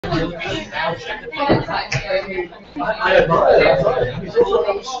I admire that. He's also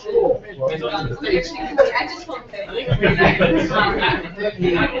on a straw.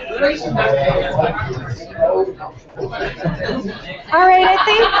 All right,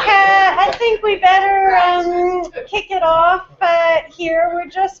 I think we better kick it off here. We're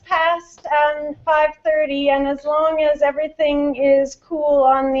just past 5:30, and as long as everything is cool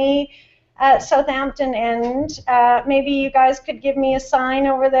on the Southampton end, maybe you guys could give me a sign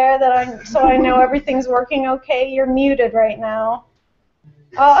over there that so I know everything's working okay. You're muted right now.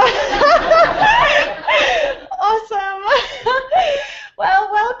 Awesome. Well,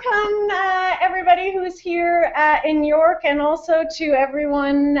 welcome everybody who's here in York, and also to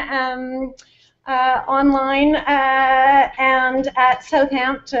everyone online and at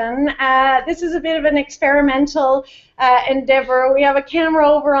Southampton. This is a bit of an experimental endeavor. We have a camera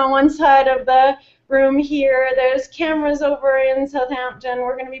over on one side of the room here. There's cameras over in Southampton.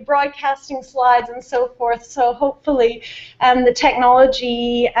 We're going to be broadcasting slides and so forth, so hopefully the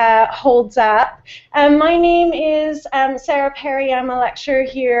technology holds up. My name is Sara. I'm a lecturer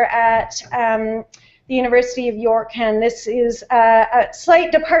here at the University of York, and this is a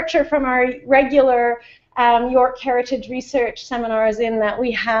slight departure from our regular York Heritage Research seminars, in that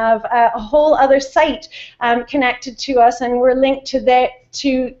we have a whole other site connected to us, and we're linked to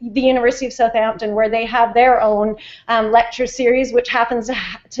the University of Southampton, where they have their own lecture series, which happens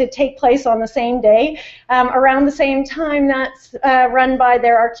to take place on the same day, around the same time. That's run by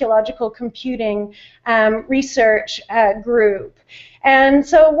their archaeological computing research group. And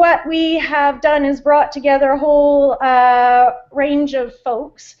so what we have done is brought together a whole range of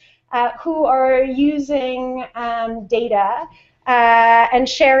folks who are using data and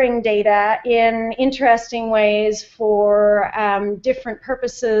sharing data in interesting ways for different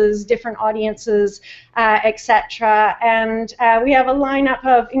purposes, different audiences, etc. And we have a lineup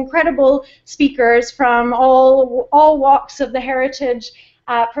of incredible speakers from all walks of the heritage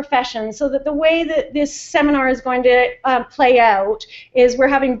profession, so that the way that this seminar is going to play out is we're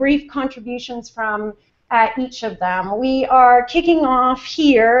having brief contributions from each of them. We are kicking off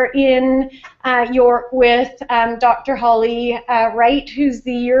here in York with Dr. Wright, who's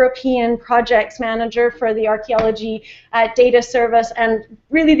the European Projects Manager for the Archaeology Data Service, and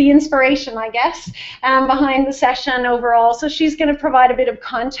really the inspiration, I guess, behind the session overall. So she's going to provide a bit of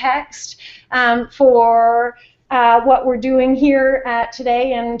context for what we're doing here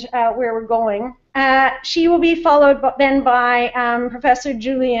today and where we're going. She will be followed then by Professor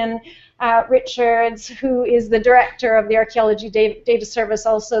Julian Richards, who is the director of the Archaeology Data Service,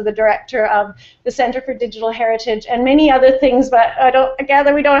 also the director of the Center for Digital Heritage, and many other things, but I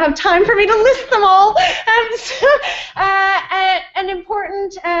gather we don't have time for me to list them all. So, an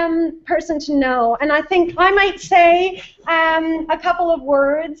important person to know, and I think I might say a couple of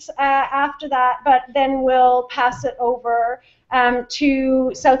words after that, but then we'll pass it over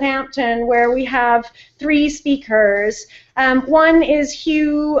to Southampton, where we have three speakers. One is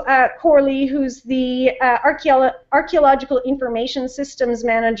Hugh Corley, who's the Archaeological Information Systems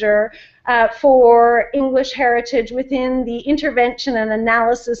Manager for English Heritage within the Intervention and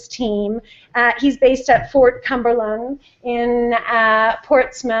Analysis team. He's based at Fort Cumberland in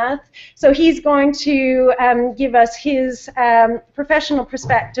Portsmouth. So he's going to give us his professional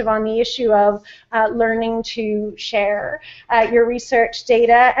perspective on the issue of learning to share your research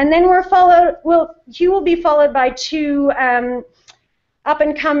data. And then Hugh will be followed by two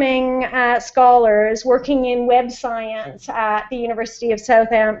up-and-coming scholars working in web science at the University of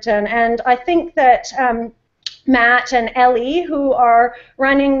Southampton. And I think that Matt and Ellie, who are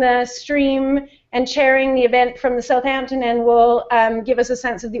running the stream and chairing the event from the Southampton end, will give us a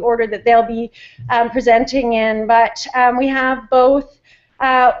sense of the order that they'll be presenting in. But we have both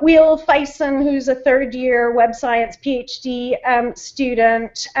Fyson, who's a third-year web science PhD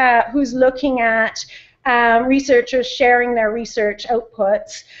student, who's looking at researchers sharing their research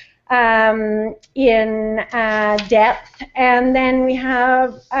outputs in depth. And then we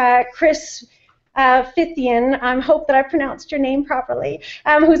have Chris Phethean, I hope that I pronounced your name properly,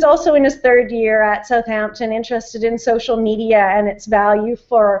 who's also in his third year at Southampton, interested in social media and its value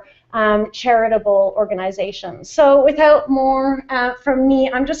for charitable organizations. So without more from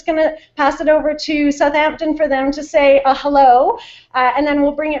me, I'm just going to pass it over to Southampton for them to say a hello, and then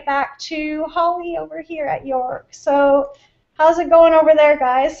we'll bring it back to Holly over here at York. So how's it going over there,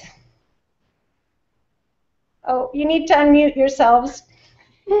 guys? Oh, you need to unmute yourselves.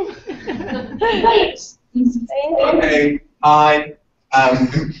 Okay, hi.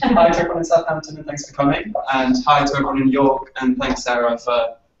 Hi to everyone in Southampton, and thanks for coming. And hi to everyone in York, and thanks, Sarah,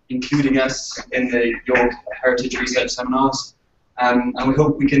 for including us in the York Heritage Research Seminars. And we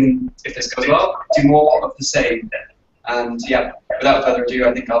hope we can, if this goes well, do more of the same. And yeah, without further ado,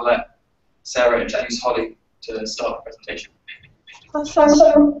 I think I'll let Sara introduce Holly to start the presentation.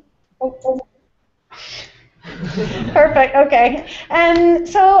 Awesome. Perfect, okay. And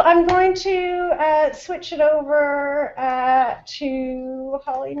so I'm going to switch it over to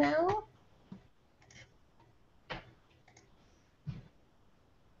Holly now.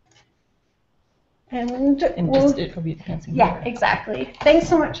 And just probably advancing. Yeah, exactly. Thanks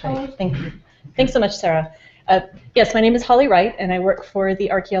so much, Holly. Right, thank you. Thanks so much, Sara. Yes, my name is Holly Wright, and I work for the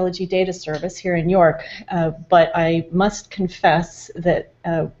Archaeology Data Service here in York. But I must confess that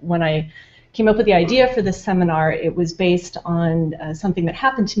when I came up with the idea for this seminar, it was based on something that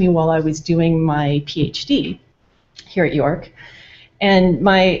happened to me while I was doing my PhD here at York. And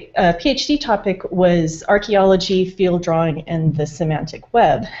my PhD topic was archaeology, field drawing, and the semantic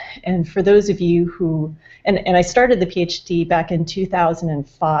web. And for those of you who, and I started the PhD back in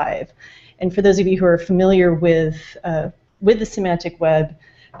 2005. And for those of you who are familiar with the semantic web,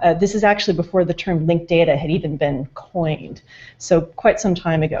 this is actually before the term linked data had even been coined, so quite some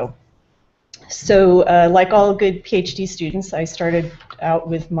time ago. So like all good PhD students, I started out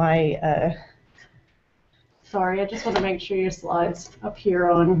with my sorry, I just want to make sure your slides up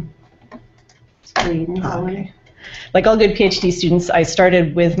here on screen, Holly. Okay. Like all good PhD students, I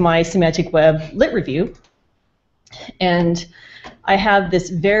started with my semantic web lit review, and I have this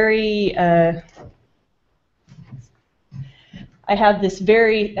very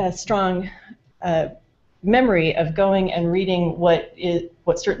strong memory of going and reading what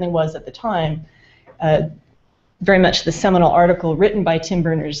certainly was at the time very much the seminal article written by Tim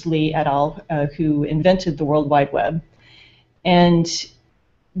Berners-Lee et al., who invented the World Wide Web. And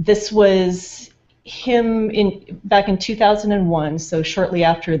this was him back in 2001, so shortly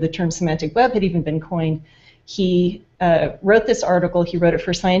after the term semantic web had even been coined. He wrote this article. He wrote it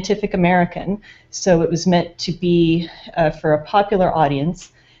for Scientific American, so it was meant to be for a popular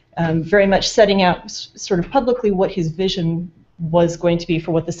audience, very much setting out sort of publicly what his vision was going to be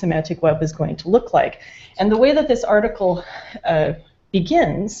for what the semantic web was going to look like. And the way that this article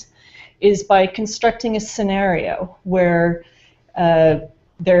begins is by constructing a scenario where there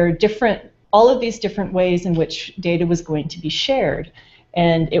are all of these different ways in which data was going to be shared.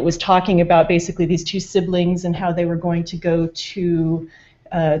 And it was talking about basically these two siblings and how they were going to go to,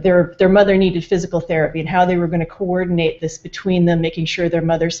 their mother needed physical therapy, and how they were going to coordinate this between them, making sure their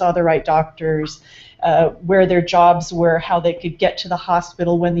mother saw the right doctors, where their jobs were, how they could get to the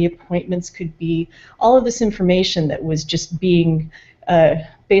hospital, when the appointments could be, all of this information that was just being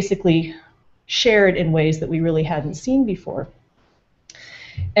basically shared in ways that we really hadn't seen before.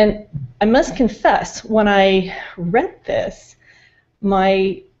 And I must confess, when I read this,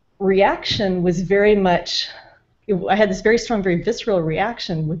 my reaction was very much, I had this very strong, very visceral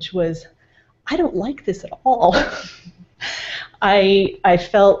reaction, which was, I don't like this at all. I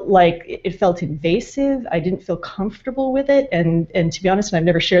felt like it felt invasive. I didn't feel comfortable with it, and to be honest, and I've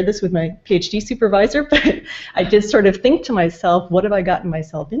never shared this with my PhD supervisor, but I did sort of think to myself, what have I gotten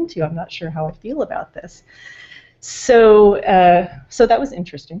myself into? I'm not sure how I feel about this. So that was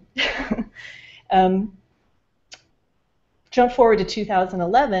interesting. Jump forward to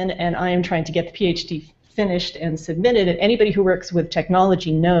 2011, and I am trying to get the PhD finished and submitted, and anybody who works with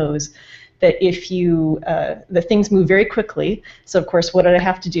technology knows that if the things move very quickly. So of course, what did I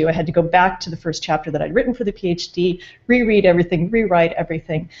have to do? I had to go back to the first chapter that I'd written for the PhD, reread everything, rewrite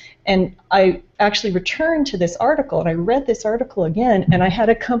everything. And I actually returned to this article, and I read this article again, and I had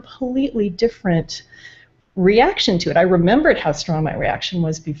a completely different reaction to it. I remembered how strong my reaction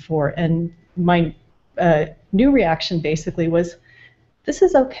was before, and my new reaction basically was, this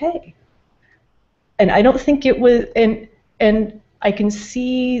is okay. And I don't think it was, and I can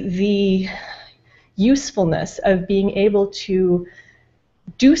see the usefulness of being able to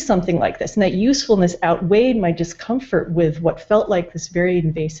do something like this, and that usefulness outweighed my discomfort with what felt like this very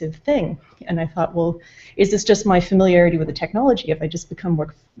invasive thing. And I thought, well, is this just my familiarity with the technology if I just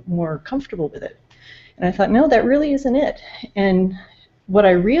become more comfortable with it? And I thought, no, that really isn't it. And what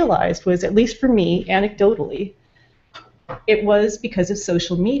I realized was, at least for me, anecdotally, it was because of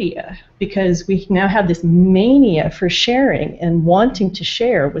social media, because we now have this mania for sharing, and wanting to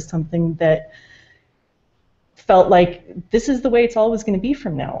share was something that felt like this is the way it's always going to be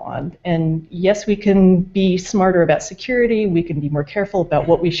from now on. And yes, we can be smarter about security, we can be more careful about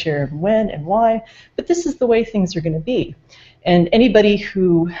what we share and when and why, but this is the way things are going to be. And anybody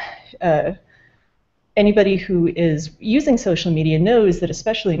who is using social media knows that,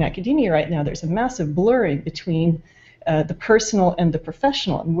 especially in academia right now, there's a massive blurring between the personal and the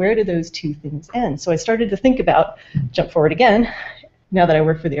professional, and where do those two things end? So I started to think about, jump forward again, now that I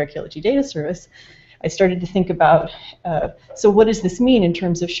work for the Archaeology Data Service, I started to think about, so what does this mean in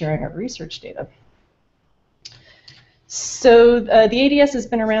terms of sharing our research data? So the ADS has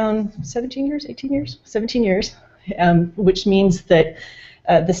been around 17 years, 18 years? 17 years, which means that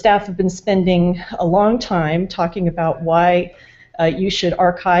the staff have been spending a long time talking about why you should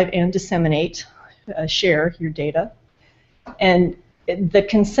archive and disseminate, share your data. And the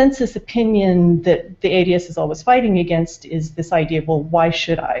consensus opinion that the ADS is always fighting against is this idea of, well, why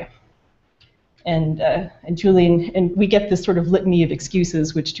should I? And Julian, and we get this sort of litany of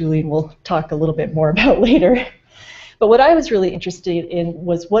excuses, which Julian will talk a little bit more about later. But what I was really interested in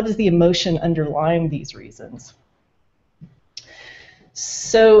was, what is the emotion underlying these reasons?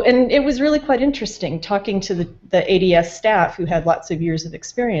 So, and it was really quite interesting talking to the ADS staff who had lots of years of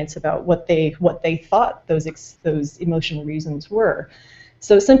experience about what they thought those emotional reasons were.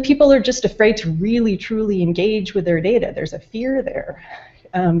 So some people are just afraid to really truly engage with their data. There's a fear there.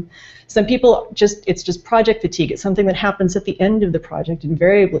 Some people it's just project fatigue. It's something that happens at the end of the project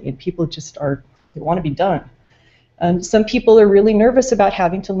invariably, and people just they want to be done. Some people are really nervous about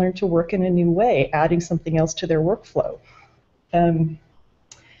having to learn to work in a new way, adding something else to their workflow.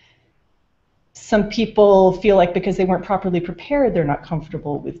 Some people feel like because they weren't properly prepared, they're not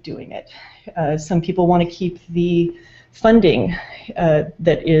comfortable with doing it. Some people want to keep the funding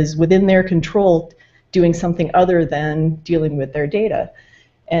that is within their control doing something other than dealing with their data.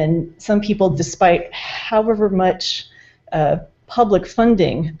 And some people, despite however much public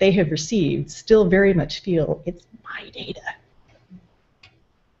funding they have received, still very much feel it's my data.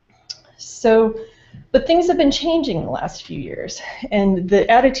 So, but things have been changing in the last few years, and the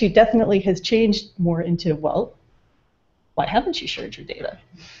attitude definitely has changed more into, well, why haven't you shared your data?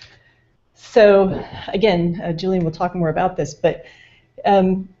 So again, Julian will talk more about this, but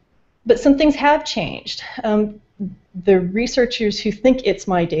some things have changed. The researchers who think it's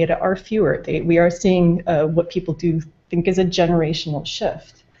my data are fewer. We are seeing what people do think is a generational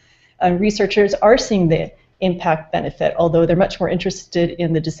shift. Researchers are seeing the impact benefit, although they're much more interested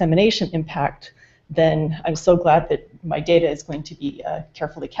in the dissemination impact than I'm so glad that my data is going to be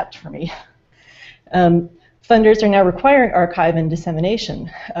carefully kept for me. Funders are now requiring archive and dissemination,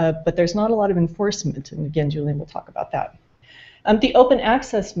 but there's not a lot of enforcement, and again, Julian will talk about that. The open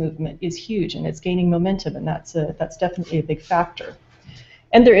access movement is huge, and it's gaining momentum, and that's definitely a big factor.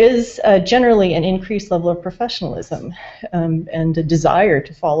 And there is generally an increased level of professionalism and a desire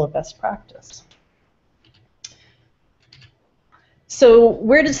to follow best practice. So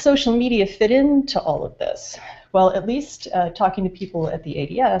where does social media fit into all of this? Well, at least talking to people at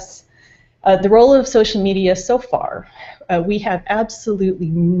the ADS, the role of social media so far, we have absolutely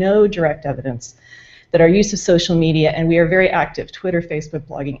no direct evidence that our use of social media, and we are very active, Twitter, Facebook,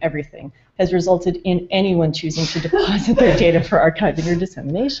 blogging, everything, has resulted in anyone choosing to deposit their data for archiving or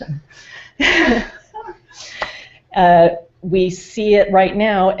dissemination. We see it right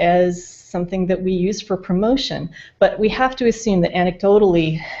now as something that we use for promotion, but we have to assume that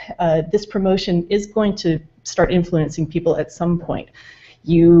anecdotally this promotion is going to start influencing people at some point.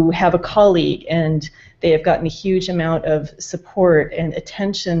 You have a colleague and they have gotten a huge amount of support and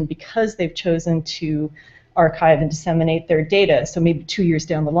attention because they've chosen to archive and disseminate their data. So maybe 2 years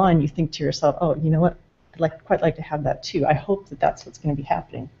down the line you think to yourself, oh, you know what, I'd quite like to have that too. I hope that that's what's going to be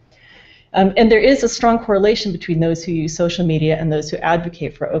happening. And there is a strong correlation between those who use social media and those who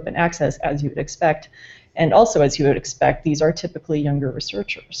advocate for open access, as you would expect. And also, as you would expect, these are typically younger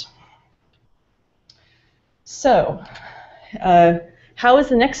researchers. So, how is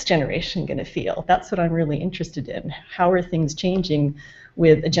the next generation going to feel? That's what I'm really interested in. How are things changing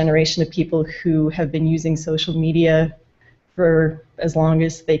with a generation of people who have been using social media for as long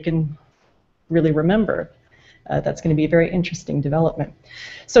as they can really remember? That's going to be a very interesting development.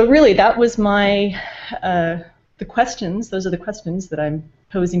 So really, that was my, the questions, those are the questions that I'm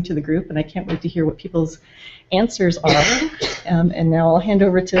posing to the group, and I can't wait to hear what people's answers are. And now I'll hand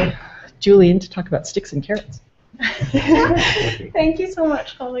over to Julian to talk about sticks and carrots. Thank you so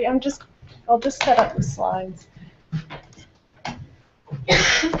much, Corley. I'll just set up the slides.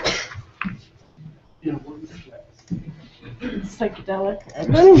 Psychedelic.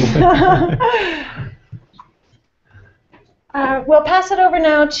 We'll pass it over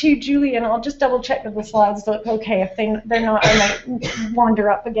now to Julian. I'll just double check that the slides look okay. If they're not, I might wander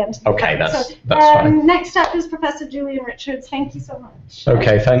up again. Okay, that's fine. Next up is Professor Julian Richards. Thank you so much.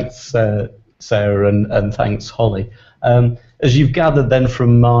 Okay, thanks, Sarah, and thanks, Holly. As you've gathered then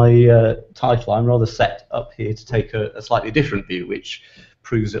from my title, I'm rather set up here to take a slightly different view, which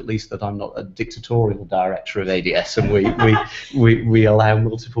proves at least that I'm not a dictatorial director of ADS, and we allow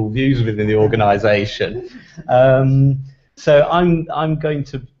multiple views within the organisation. So I'm going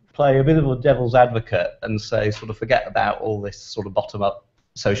to play a bit of a devil's advocate and say, sort of, forget about all this sort of bottom-up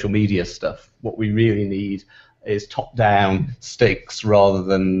social media stuff. What we really need is top-down sticks rather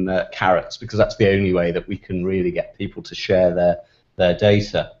than carrots, because that's the only way that we can really get people to share their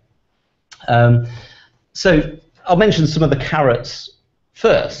data. So I'll mention some of the carrots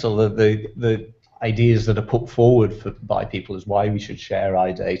first, or the ideas that are put forward by people as why we should share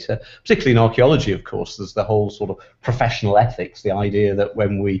our data. Particularly in archaeology, of course, there's the whole sort of professional ethics, the idea that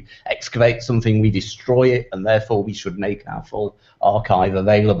when we excavate something, we destroy it, and therefore we should make our full archive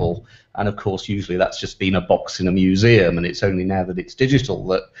available. And of course, usually that's just been a box in a museum, and it's only now that it's digital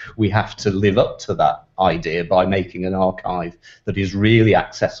that we have to live up to that idea by making an archive that is really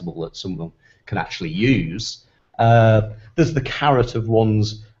accessible, that someone can actually use. There's the carrot of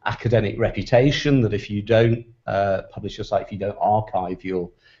one's academic reputation, that if you don't publish your site, if you don't archive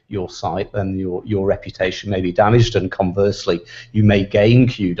your site, then your reputation may be damaged, and conversely, you may gain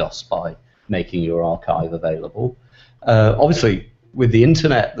kudos by making your archive available. Obviously, with the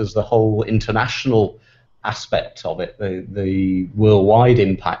internet, there's the whole international aspect of it, the worldwide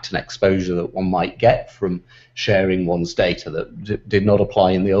impact and exposure that one might get from sharing one's data that did not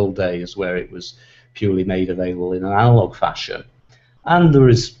apply in the old days, where it was purely made available in an analog fashion. And there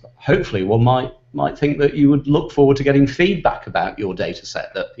is, hopefully, one might think that you would look forward to getting feedback about your data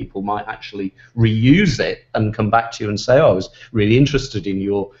set, that people might actually reuse it and come back to you and say, oh, I was really interested in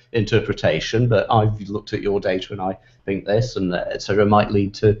your interpretation, but I've looked at your data and I think this, and etc. might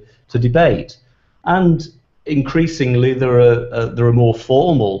lead to debate. And increasingly, there are more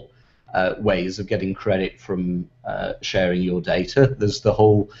formal ways of getting credit from sharing your data. There's the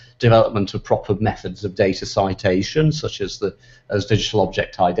whole development of proper methods of data citation, such as digital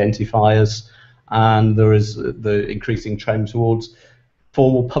object identifiers, and there is the increasing trend towards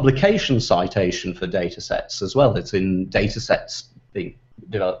formal publication citation for data sets as well. It's in data sets being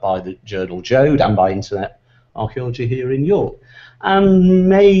developed by the journal Jode and by Internet Archaeology here in York. And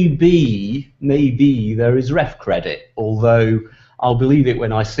maybe there is ref credit, although I'll believe it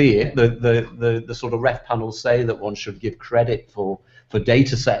when I see it. The sort of ref panels say that one should give credit for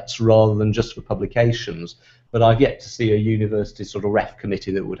data sets rather than just for publications, but I've yet to see a university sort of ref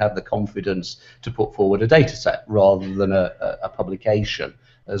committee that would have the confidence to put forward a data set rather than a publication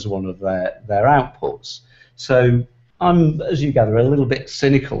as one of their outputs. So I'm, as you gather, a little bit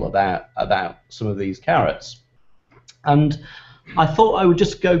cynical about some of these carrots. And I thought I would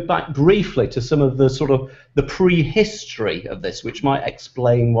just go back briefly to some of the sort of the prehistory of this, which might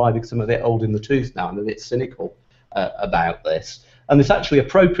explain why, because I'm a bit old in the tooth now and a bit cynical about this. And this actually,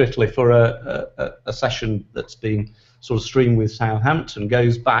 appropriately for a session that's been sort of streamed with Southampton,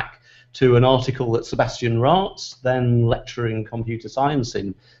 goes back to an article that Sebastian Raats, then lecturer in computer science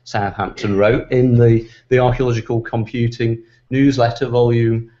in Southampton, wrote in the Archaeological Computing newsletter,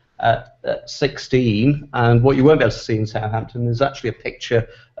 volume 16. And what you won't be able to see in Southampton is actually a picture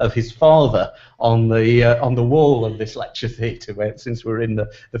of his father on the wall of this lecture theatre, since we're in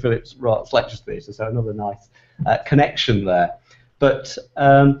the Phillips Raats lecture theatre, so another nice connection there. But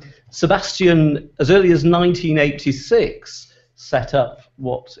Sebastian, as early as 1986, set up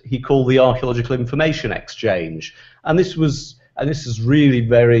what he called the Archaeological Information Exchange, and this is really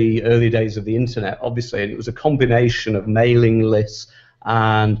very early days of the internet, obviously, and it was a combination of mailing lists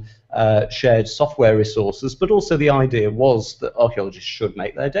and shared software resources, but also the idea was that archaeologists should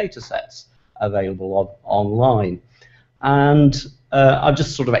make their data sets available online. And I've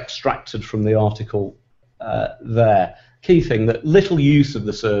just sort of extracted from the article there. Key thing, that little use of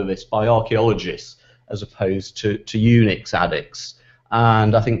the service by archaeologists as opposed to Unix addicts,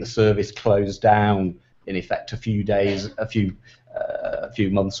 and I think the service closed down in effect a few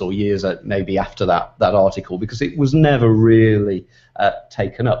months or years maybe after that article, because it was never really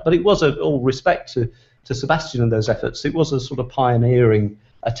taken up. But it was, all respect to Sebastian and those efforts, it was a sort of pioneering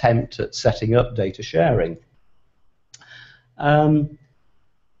attempt at setting up data sharing.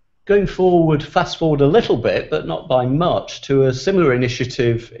 Going forward, fast forward a little bit, but not by much, to a similar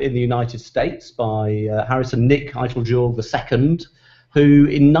initiative in the United States by Harrison Nick Eiteljorg II, who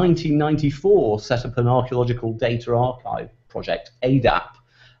in 1994 set up an Archaeological Data Archive project, ADAP,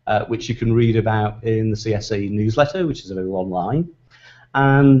 which you can read about in the CSE newsletter, which is available online.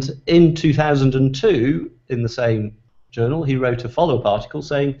 And in 2002, in the same journal, he wrote a follow-up article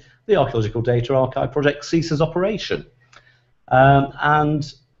saying the Archaeological Data Archive project ceases operation.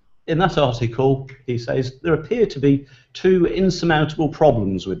 And in that article, he says, there appear to be two insurmountable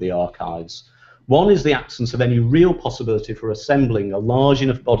problems with the archives. One is the absence of any real possibility for assembling a large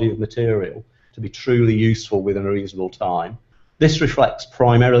enough body of material to be truly useful within a reasonable time. This reflects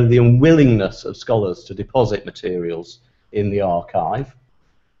primarily the unwillingness of scholars to deposit materials in the archive.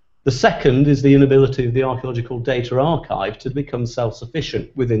 The second is the inability of the Archaeological Data Archive to become self-sufficient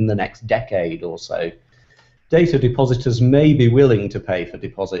within the next decade or so. Data depositors may be willing to pay for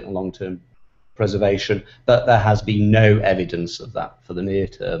deposit and long-term preservation, but there has been no evidence of that for the near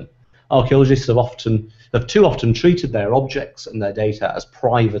term. Archaeologists have too often treated their objects and their data as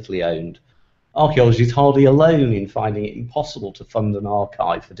privately owned. Archaeology is hardly alone in finding it impossible to fund an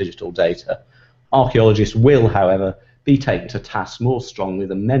archive for digital data. Archaeologists will, however, be taken to task more strongly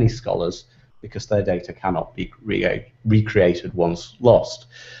than many scholars because their data cannot be recreated once lost.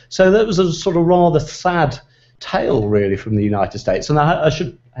 So that was a sort of rather sad tale, really, from the United States. And I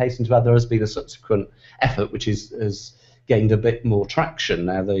should hasten to add there has been a subsequent effort which has gained a bit more traction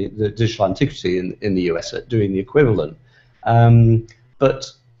now, the Digital Antiquity in the US at doing the equivalent. But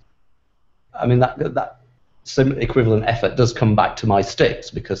I mean, that equivalent effort does come back to my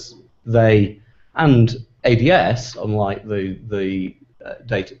sticks because they and ADS, unlike the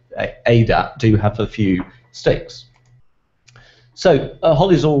data ADAT, do have a few sticks. So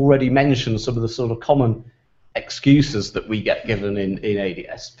Holly's already mentioned some of the sort of common excuses that we get given in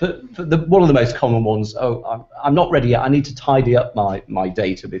ADS. One of the most common ones, I'm not ready yet, I need to tidy up my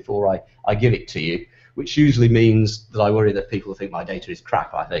data before I give it to you, which usually means that I worry that people think my data is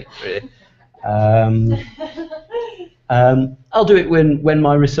crap, I think, really. I'll do it when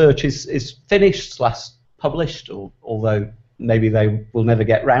my research is finished / published, although maybe they will never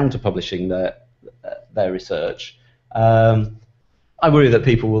get round to publishing their research. I worry that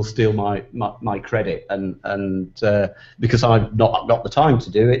people will steal my credit, and because I've not got the time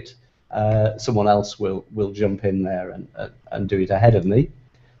to do it, someone else will jump in there and do it ahead of me.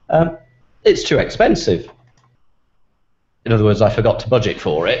 It's too expensive. In other words, I forgot to budget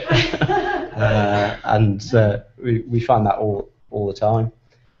for it, and we find that all the time.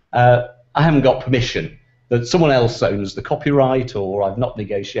 I haven't got permission. That someone else owns the copyright, or I've not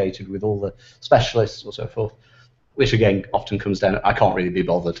negotiated with all the specialists or so forth, which again often comes down, I can't really be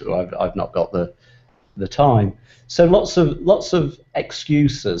bothered, or I've not got the time. So lots of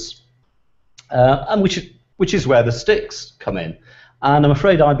excuses, and which is where the sticks come in. And I'm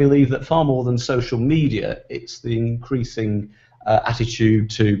afraid I believe that far more than social media, it's the increasing attitude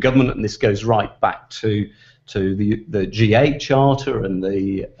to government, and this goes right back to the G8 Charter and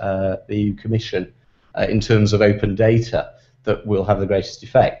the EU Commission in terms of open data, that will have the greatest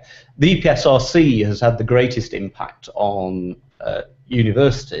effect. The EPSRC has had the greatest impact on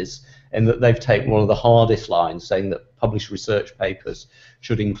universities in that they've taken one of the hardest lines, saying that published research papers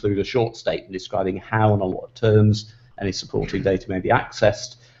should include a short statement describing how and on what terms any supporting data may be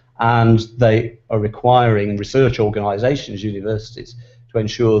accessed, and they are requiring research organisations, universities, to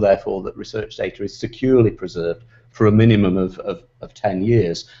ensure, therefore, that research data is securely preserved for a minimum of 10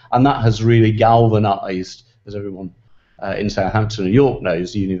 years. And that has really galvanised, as everyone in Southampton and York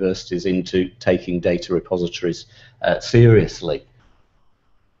knows, universities into taking data repositories seriously.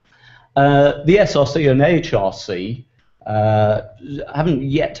 The SRC and HRC haven't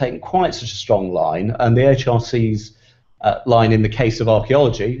yet taken quite such a strong line, and the HRC's line in the case of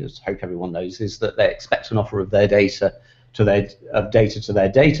archaeology, as I hope everyone knows, is that they expect an offer of their data to their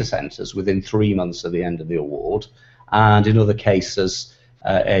data centres within 3 months of the end of the award, and in other cases,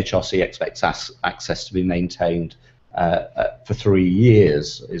 HRC expects access to be maintained for 3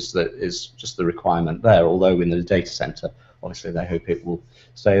 years. Is just the requirement there. Although in the data centre, obviously, they hope it will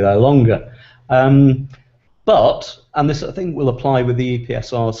stay there longer. But, and this I think will apply with the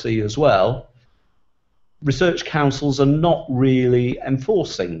EPSRC as well, research councils are not really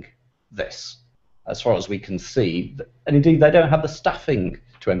enforcing this, as far as we can see, and indeed they don't have the staffing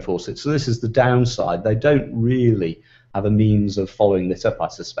to enforce it. So this is the downside. They don't really have a means of following this up, I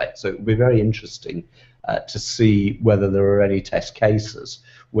suspect. So it will be very interesting to see whether there are any test cases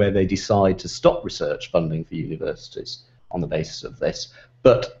where they decide to stop research funding for universities on the basis of this.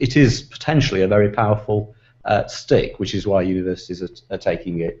 But it is potentially a very powerful stick, which is why universities are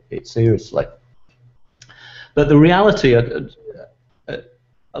taking it seriously. But the reality,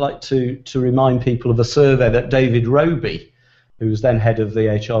 I like to remind people of a survey that David Roby, who was then head of the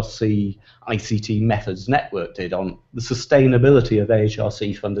HRC ICT Methods Network, did on the sustainability of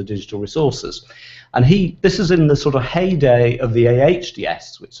HRC-funded digital resources. And this is in the sort of heyday of the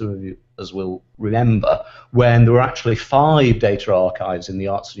AHDS, which some of you as will remember, when there were actually 5 data archives in the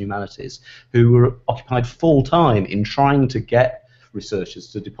arts and humanities who were occupied full-time in trying to get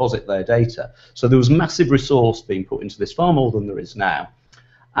researchers to deposit their data. So there was massive resource being put into this, far more than there is now.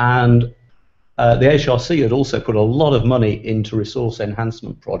 And the HRC had also put a lot of money into resource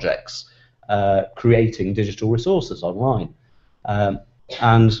enhancement projects, creating digital resources online.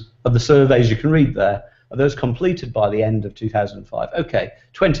 And of the surveys you can read there, of those completed by the end of 2005, okay,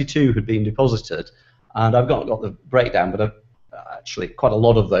 22 had been deposited, and I've not got the breakdown, but actually quite a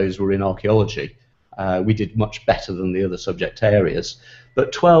lot of those were in archaeology. We did much better than the other subject areas,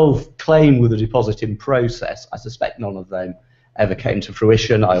 but 12 claim with a deposit in process. I suspect none of them ever came to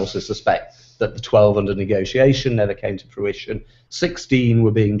fruition. I also suspect that the 12 under negotiation never came to fruition. 16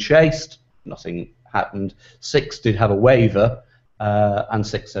 were being chased, nothing happened. 6 did have a waiver, and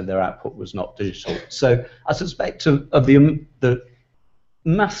 6 said their output was not digital. So I suspect of the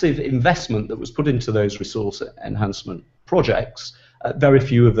massive investment that was put into those resource enhancement projects, very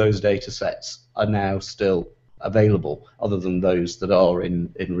few of those data sets are now still available, other than those that are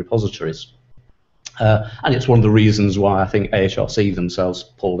in repositories. And it's one of the reasons why I think AHRC themselves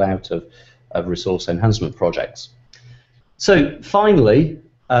pulled out of resource enhancement projects. So finally,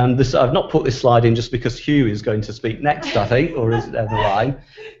 I've not put this slide in just because Hugh is going to speak next, I think, or is it down the line.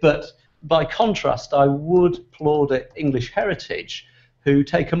 But by contrast, I would plaudit English Heritage, who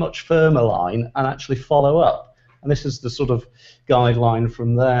take a much firmer line and actually follow up. And this is the sort of guideline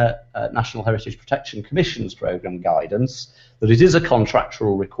from their National Heritage Protection Commission's programme guidance, that it is a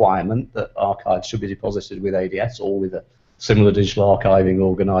contractual requirement that archives should be deposited with ADS or with a similar digital archiving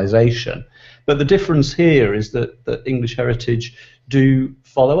organisation. But the difference here is that English Heritage do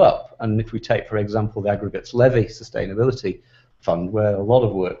follow up. And if we take, for example, the Aggregates Levy Sustainability Fund, where a lot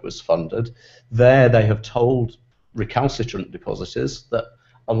of work was funded, there they have told recalcitrant depositors that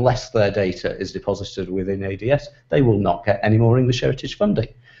unless their data is deposited within ADS, they will not get any more English Heritage funding,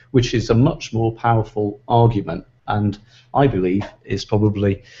 which is a much more powerful argument, and I believe is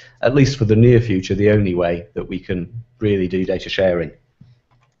probably, at least for the near future, the only way that we can really do data sharing.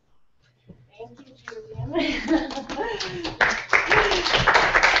 Thank you, Julian.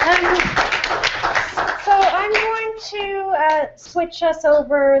 So I'm going to switch us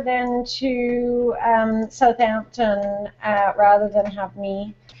over then to Southampton rather than have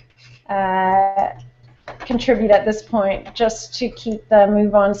me contribute at this point, just to keep the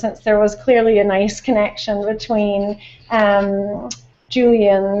move on, since there was clearly a nice connection between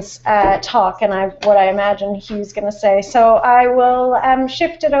Julian's talk and what I imagine Hugh's going to say. So I will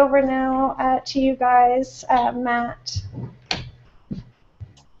shift it over now to you guys. Matt.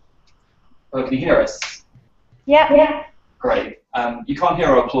 Oh, can you hear us? Yeah. Great. You can't hear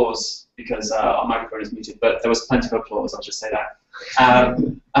our applause because our microphone is muted, but there was plenty of applause, I'll just say that.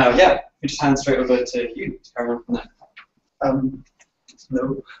 Yeah, we just hand straight over to Hugh to carry on from there.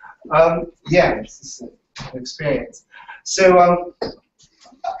 No. Yeah, it's an experience. So I'm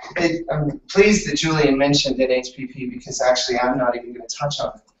pleased that Julian mentioned NHPP, because actually I'm not even going to touch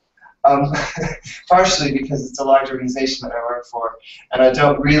on it. Partially because it's a large organization that I work for, and I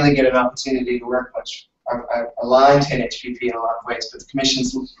don't really get an opportunity to work much. I'm aligned to NHPP in a lot of ways, but the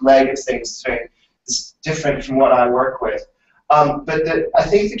Commission's leg of things is different from what I work with. But I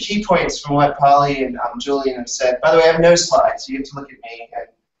think the key points from what Polly and Julian have said, by the way, I have no slides, so you have to look at me and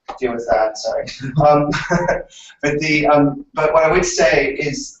deal with that, sorry. But what I would say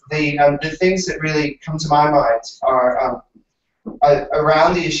is the things that really come to my mind are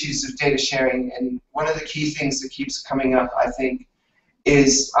around the issues of data sharing, and one of the key things that keeps coming up, I think,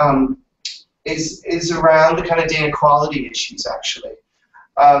 is around the kind of data quality issues, actually.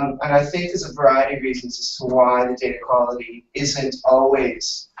 And I think there's a variety of reasons as to why the data quality isn't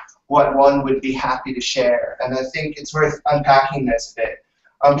always what one would be happy to share. And I think it's worth unpacking this a bit,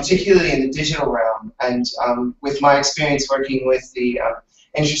 particularly in the digital realm. And with my experience working with the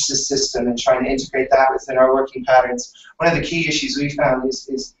Intrasys system and trying to integrate that within our working patterns, one of the key issues we found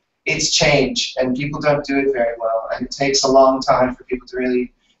is it's change, and people don't do it very well. And it takes a long time for people to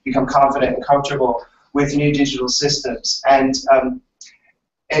really become confident and comfortable with new digital systems. And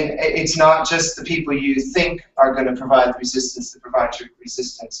it's not just the people you think are going to provide the resistance that provide your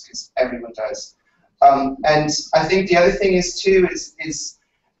resistance, because everyone does. And I think the other thing is too is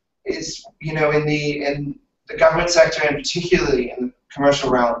you know, in the government sector, and particularly in the commercial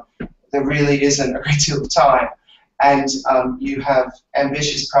realm, there really isn't a great deal of time. And you have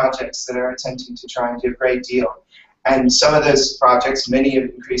ambitious projects that are attempting to try and do a great deal. And some of those projects, many of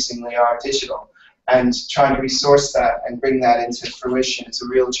them increasingly, are digital. And trying to resource that and bring that into fruition is a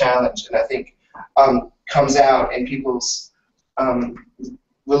real challenge, and I think comes out in people's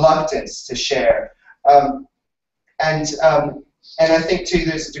reluctance to share. And I think too,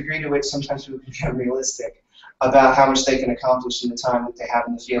 there's a degree to which sometimes people can become realistic about how much they can accomplish in the time that they have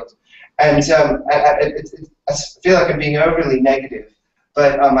in the field. And I feel like I'm being overly negative,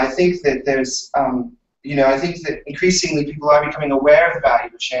 But I think that there's, I think that increasingly people are becoming aware of the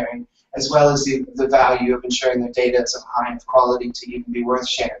value of sharing, as well as the value of ensuring their data is of high enough quality to even be worth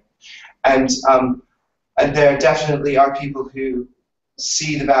sharing. And there definitely are people who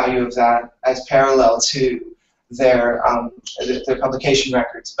see the value of that as parallel to their publication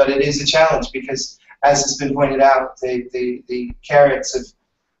records. But it is a challenge because, as has been pointed out, the carrots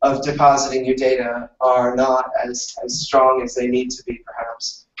of depositing your data are not as strong as they need to be,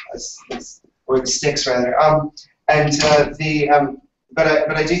 perhaps, or the sticks rather. But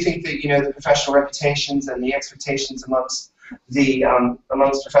I do think that the professional reputations and the expectations amongst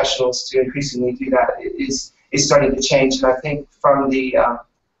professionals to increasingly do that is starting to change. And I think from the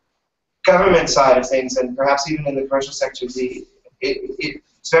government side of things, and perhaps even in the commercial sector,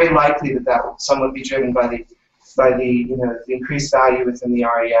 it's very likely that will somewhat be driven by the increased value within the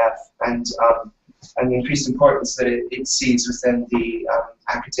REF and the increased importance that it sees within the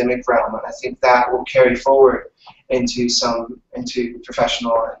academic realm. And I think that will carry forward into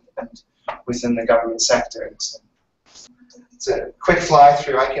professional and within the government sector. So it's a quick fly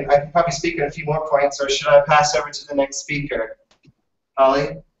through. I can probably speak on a few more points, or should I pass over to the next speaker?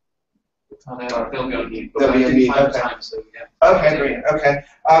 Holly? They'll be on mute. They'll be on mute. Okay. So, yeah. Okay, great. Okay.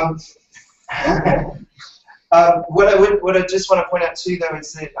 What I just want to point out too, though,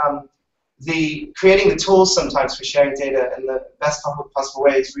 is that creating the tools sometimes for sharing data in the best possible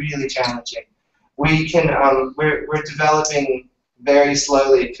way is really challenging. We're developing very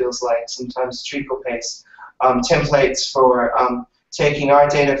slowly, it feels like, sometimes treacle pace, templates for taking our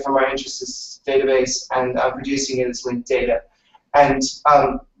data from our interests database and producing it as linked data. And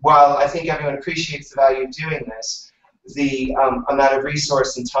while I think everyone appreciates the value of doing this, the amount of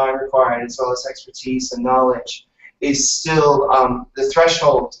resource and time required, as well as expertise and knowledge, is still, the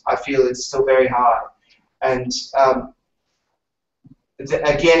threshold, I feel, is still very high. And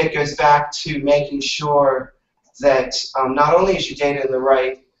again, it goes back to making sure that not only is your data in the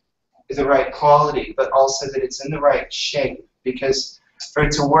right quality, but also that it's in the right shape. Because for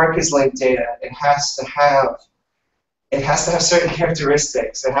it to work as linked data, it has to have certain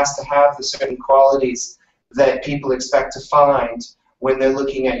characteristics. It has to have the certain qualities that people expect to find when they're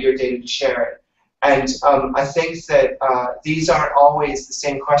looking at your data to share it. And I think that these aren't always the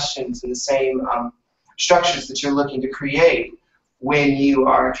same questions and the same structures that you're looking to create when you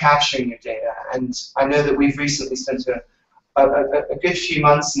are capturing your data. And I know that we've recently spent a good few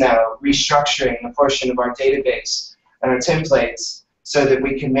months now restructuring a portion of our database and our templates so that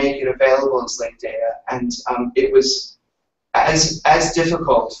we can make it available as linked data. And it was as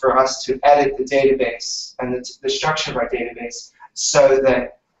difficult for us to edit the database and the structure of our database so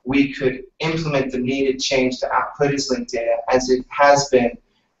that we could implement the needed change to output as linked data as it has been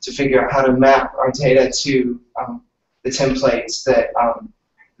to figure out how to map our data to the templates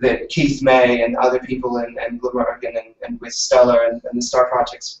that Keith May and other people and Glamorgan and with Stellar and the STAR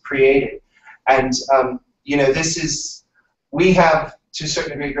projects created. And we have to a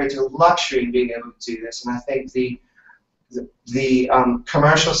certain degree a great deal of luxury in being able to do this, and I think the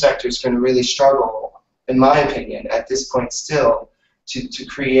commercial sector is going to really struggle, in my opinion, at this point still, to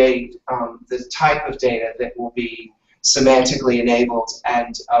create the type of data that will be semantically enabled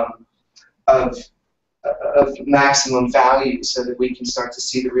and of maximum value, so that we can start to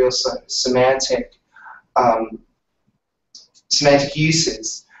see the real semantic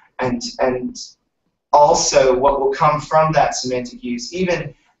uses, and also what will come from that semantic use.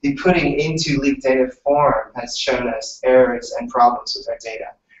 Even the putting into leaked data form has shown us errors and problems with our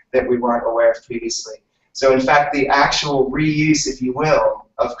data that we weren't aware of previously. So in fact, the actual reuse, if you will,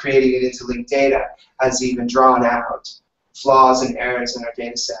 of creating it into linked data has even drawn out flaws and errors in our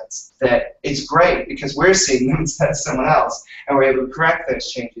data sets. That it's great because we're seeing them instead of someone else, and we're able to correct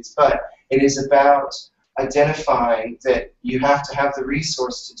those changes. But it is about identifying that you have to have the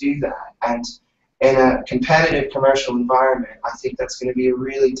resource to do that. And in a competitive commercial environment, I think that's going to be a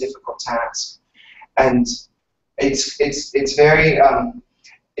really difficult task. And it's very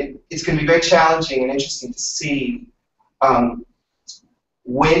it's going to be very challenging and interesting to see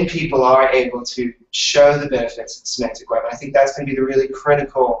when people are able to show the benefits of the semantic web. And I think that's going to be the really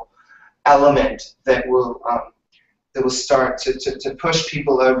critical element that will start to push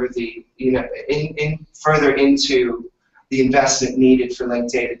people over the further into the investment needed for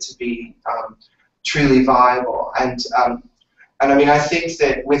linked data to be truly viable. And I mean, I think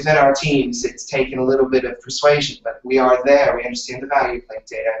that within our teams, it's taken a little bit of persuasion, but we are there. We understand the value of linked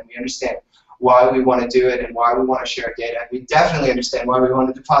data, and we understand why we want to do it and why we want to share data. We definitely understand why we want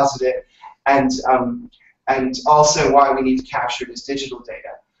to deposit it, and also why we need to capture it as digital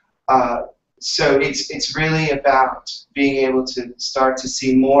data. so it's really about being able to start to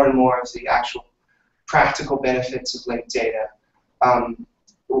see more and more of the actual practical benefits of linked data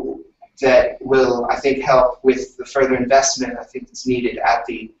that will, I think, help with the further investment I think that's needed at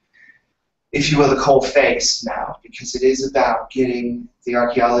the, if you will, the coal face now, because it is about getting the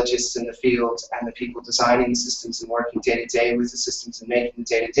archaeologists in the field and the people designing the systems and working day to day with the systems and making the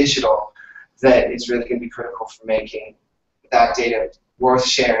data digital that is really going to be critical for making that data worth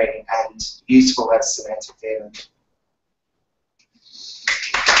sharing and useful as semantic data.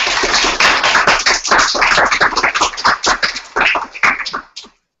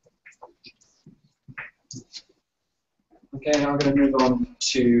 Okay, now we're going to move on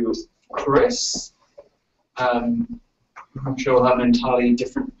to Chris. I'm sure we'll have an entirely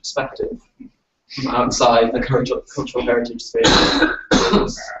different perspective from outside the cultural heritage space.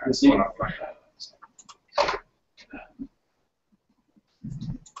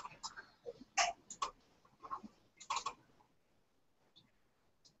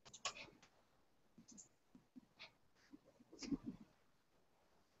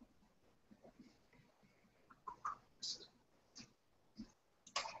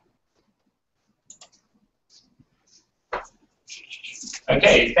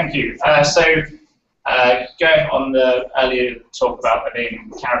 Okay, thank you. Going on the earlier talk about there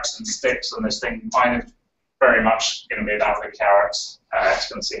being carrots and sticks on this thing, mine is very much going to be about the carrots. It's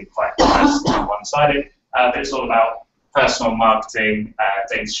going to seem quite one-sided, but it's all about personal marketing,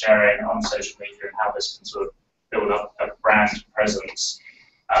 data sharing on social media, and how this can sort of build up a brand presence,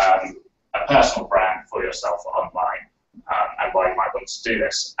 a personal brand for yourself online, and why you might want to do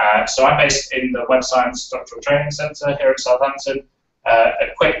this. So I'm based in the Web Science Doctoral Training Centre here at Southampton. A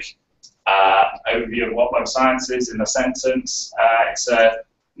quick overview of what web science is in a sentence. It's a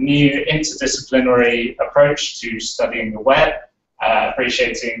new interdisciplinary approach to studying the web,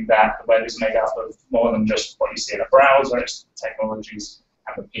 appreciating that the web is made up of more than just what you see in a browser. It's the technologies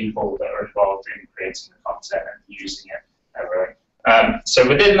and the people that are involved in creating the content and using it, everything. So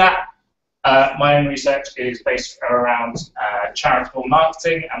within that, my own research is based around charitable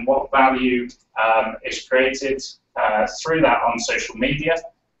marketing and what value is created through that on social media.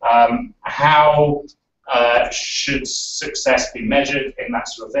 How should success be measured in that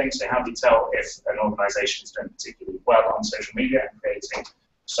sort of thing? So how do you tell if an organisation is doing particularly well on social media and creating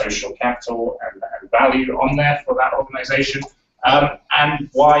social capital and value on there for that organisation? And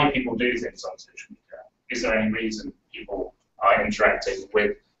why people do things on social media? Is there any reason people are interacting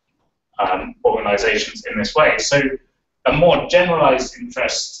with organisations in this way? So a more generalised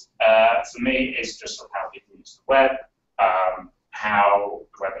interest for me is just sort of how people use the web, how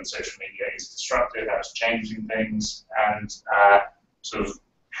the web and social media is disruptive, how it's changing things, and sort of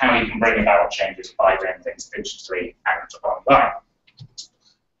how you can bring about changes by doing things digitally and online.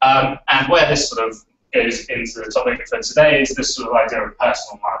 And where this sort of goes into the topic for today is this sort of idea of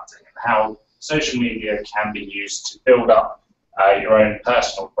personal marketing and how social media can be used to build up your own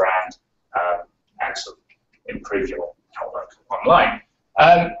personal brand and sort of improve your outlook online.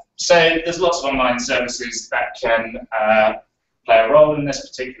 So there's lots of online services that can play a role in this,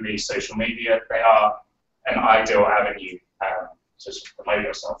 particularly social media. They are an ideal avenue to sort of promote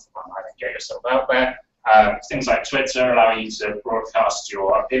yourself online and get yourself out there. Things like Twitter allow you to broadcast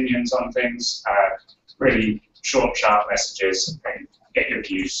your opinions on things, really short, sharp messages, and get your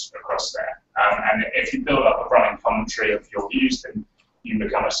views across there. And if you build up a running commentary of your views, then you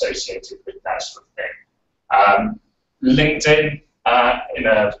become associated with that sort of thing. LinkedIn, in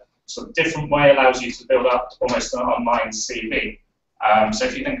a sort of different way, allows you to build up almost an online CV. So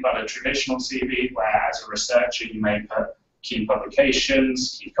if you think about a traditional CV, where as a researcher you may put key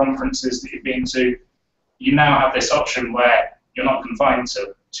publications, key conferences that you've been to, you now have this option where you're not confined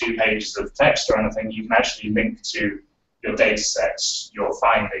to 2 pages of text or anything. You can actually link to your data sets, your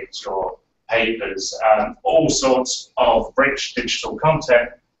findings, your papers, all sorts of rich digital content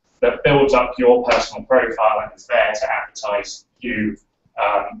that builds up your personal profile and is there to advertise you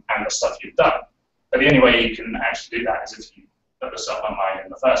and the stuff you've done. But the only way you can actually do that is if you put the stuff online in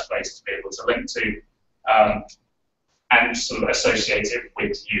the first place to be able to link to and sort of associate it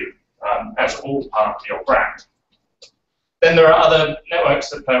with you as all part of your brand. Then there are other networks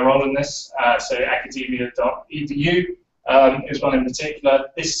that play a role in this. So academia.edu is one in particular.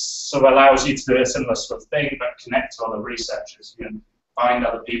 This sort of allows you to do a similar sort of thing, but connect to other researchers. You can find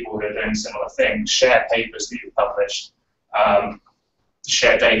other people who are doing similar things, share papers that you've published,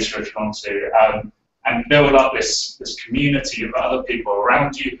 share data if you want to, and build up this community of other people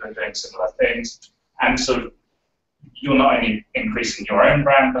around you who are doing similar things. And so you're not only increasing your own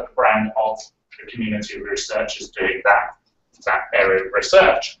brand, but the brand of the community of researchers doing that area of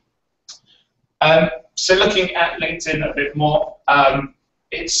research. So looking at LinkedIn a bit more,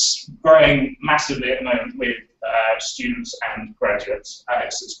 it's growing massively at the moment with students and graduates.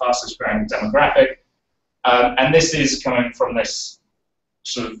 It's its fastest growing demographic. And this is coming from this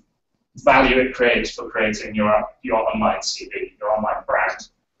sort of value it creates for creating your online CV, your online brand.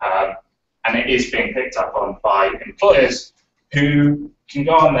 And it is being picked up on by employers who can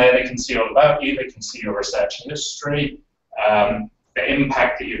go on there, they can see all about you, they can see your research history, the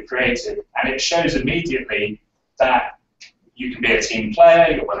impact that you've created, and it shows immediately that you can be a team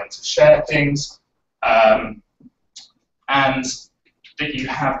player, you're willing to share things, and that you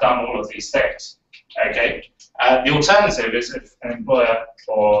have done all of these things. Okay. The alternative is if an employer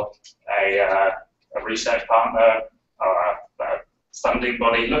or a research partner or a funding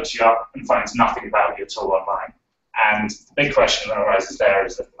body looks you up and finds nothing about you at all online. And the big question that arises there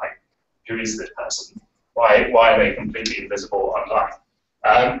is that, like, who is this person? Why are they completely invisible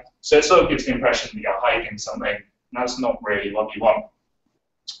online? So it sort of gives the impression that you're hiding something, and that's not really what you want.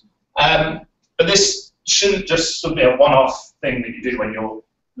 But this shouldn't just sort of be a one-off thing that you do when you're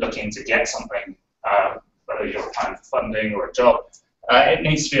looking to get something, whether you're applying for funding or a job. It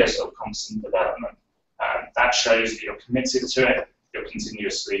needs to be a sort of constant development. That shows that you're committed to it, you're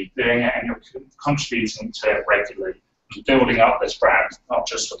continuously doing it, and you're contributing to it regularly, building up this brand, not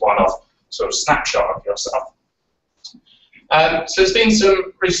just a one-off sort of snapshot of yourself. So there's been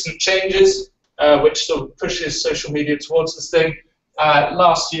some recent changes which sort of pushes social media towards this thing.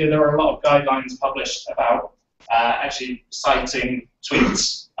 Last year there were a lot of guidelines published about actually citing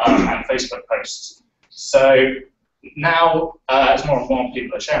tweets and Facebook posts. So now, as more and more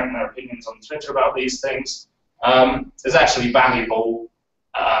people are sharing their opinions on Twitter about these things, there's actually valuable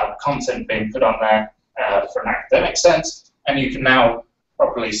content being put on there for an academic sense, and you can now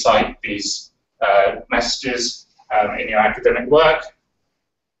properly cite these messages in your academic work.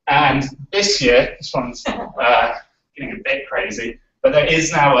 And this year, this one's getting a bit crazy, but there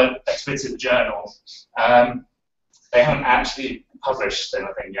is now a Twitter journal. They haven't actually published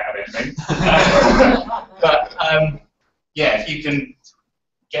anything yet, I don't think. But yeah, if you can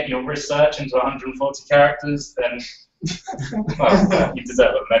get your research into 140 characters, then well, you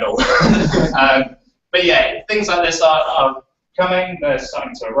deserve a medal. But yeah, things like this are coming, they're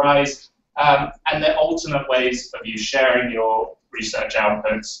starting to arise, and they're alternate ways of you sharing your research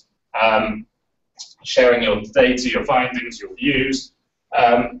outputs, sharing your data, your findings, your views,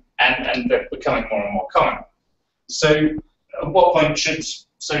 and they're becoming more and more common. So at what point should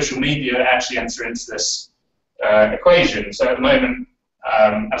social media actually enter into this equation? So at the moment,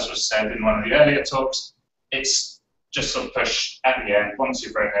 as was said in one of the earlier talks, it's just sort of push at the end. Once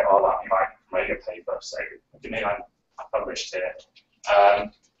you've written it all up, you might write your paper, so give me, I published here.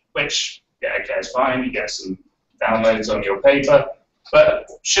 Which, yeah, okay, it's fine, you get some downloads on your paper, but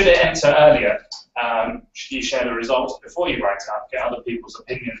should it enter earlier? Should you share the results before you write it up, get other people's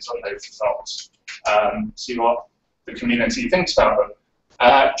opinions on those results, see what the community thinks about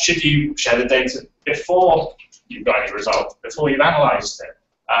them? Should you share the data before you've got any results, before you've analysed it,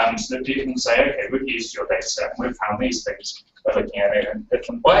 so that people can say, okay, we've used your data set and we've found these things, we're looking at it in a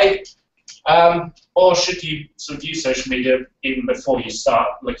different way? Or should you sort of use social media even before you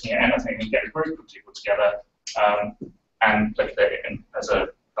start looking at anything and get a group of people together and look at it as a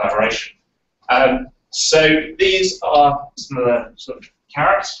collaboration? So these are some of the sort of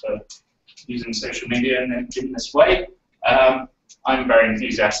carrots for using social media in this way. I'm very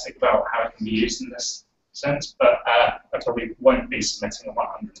enthusiastic about how it can be used in this sense, but I probably won't be submitting a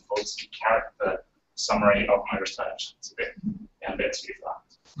 140-character summary of my research. It's a bit too far.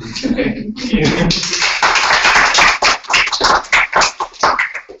 Okay.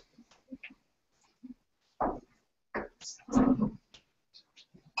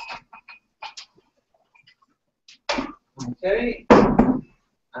 Okay,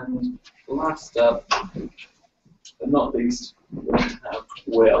 and last up, but not least, we have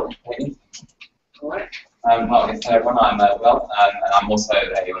Will. Alright. Hello everyone, I'm Will, and I'm also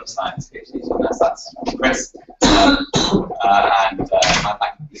a web science PhD, so that's Chris. And my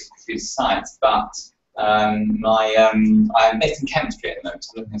background is computer science, but I'm based in chemistry at the moment,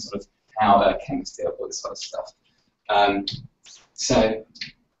 so I'm looking at sort of how chemistry all this sort of stuff.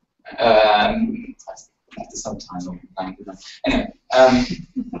 After some time, anyway, what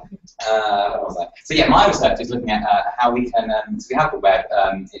was that? So yeah, my research is looking at how we can. So we have the web.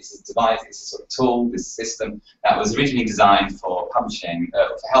 It's a device. It's a sort of tool. This system that was originally designed for publishing,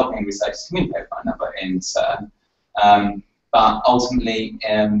 for helping researchers communicate with one another in CERN. But ultimately,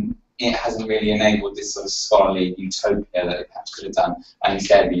 it hasn't really enabled this sort of scholarly utopia that it perhaps could have done, and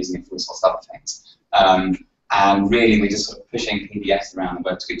instead we're using it for all sorts of other things. And really, we're just sort of pushing PDFs around the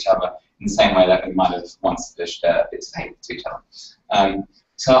web to each other in the same way that we might have once pushed bits of paper to each other.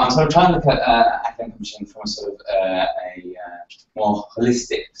 So I'm sort of trying to look at academic publishing from a sort of a more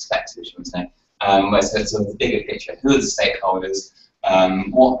holistic perspective, should we say, where it's sort of the bigger picture. Who are the stakeholders?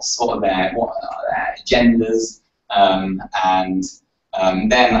 What are their agendas? And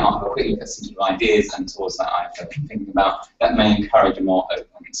then I'll have a quick look at some sort of ideas and tools that I've been thinking about that may encourage a more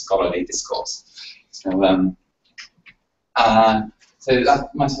open scholarly discourse. So, so that's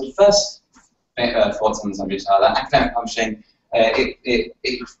my sort of first thoughts on the subject are that academic publishing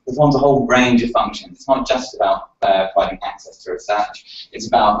it performs a whole range of functions. It's not just about providing access to research. It's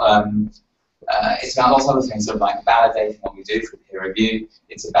about lots of other things, sort of like validating what we do for peer review.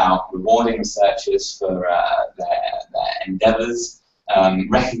 It's about rewarding researchers for their endeavours,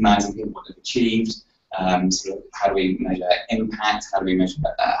 recognising people what they've achieved. Sort of how do we measure impact? How do we measure?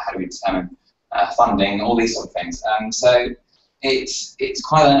 How do we determine funding? All these sort of things. So it's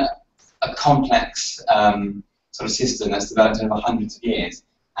quite a complex sort of system that's developed over hundreds of years.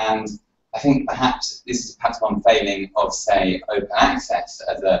 And I think perhaps this is perhaps one failing of, say, open access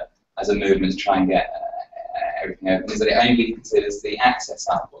as a movement to try and get everything open, is that it only considers the access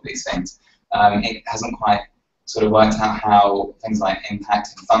side of all these things. It hasn't quite sort of worked out how things like impact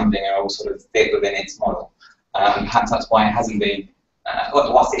and funding are all sort of fit within its model. Perhaps that's why it hasn't been,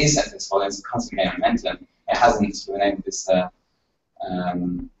 whilst it is successful, it's constantly gaining momentum, it hasn't sort of enabled this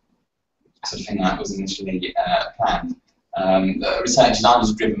sort of thing that was initially planned. Researchers aren't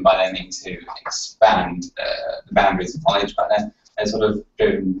just driven by their need to expand the boundaries of knowledge, but they're sort of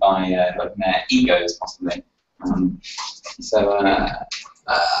driven by their egos, possibly.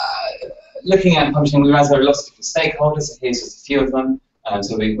 Looking at publishing, we realize there are lots of different stakeholders, so here's just a few of them.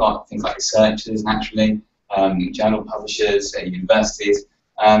 So we've got things like researchers, naturally, journal publishers, universities,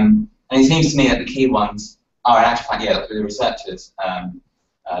 and it seems to me that the key ones are in actual fact, yeah, the researchers,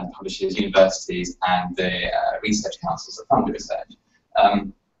 publishers, universities, and the research councils that fund the research.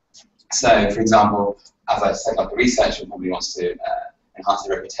 So, for example, as I said, like the researcher probably wants to enhance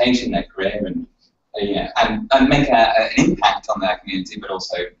their reputation, their career, and and make an impact on their community, but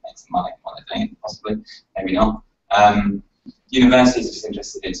also make some money while they're doing it, possibly, maybe not. Universities are just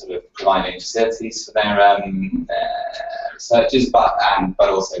interested in sort of providing facilities for their researchers, but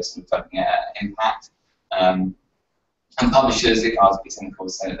also sort of looking at impact. And publishers, if I was to be cynical,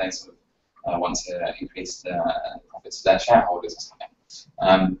 say that they sort of want to increase the profits of their shareholders or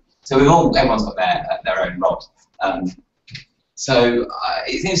something. So everyone's got their own role. So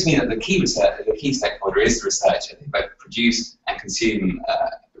it seems to me that the key stakeholder is the researcher. They both produce and consume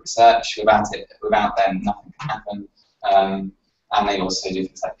research. Without them, nothing can happen. And they also do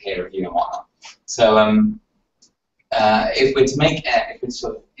things like peer review and whatnot. So if we're to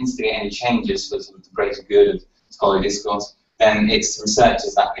sort of instigate any changes for sort of the greater good of scholarly discourse, then it's the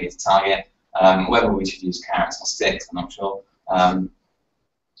researchers that we need to target. Whether we should use carrots or sticks, I'm not sure.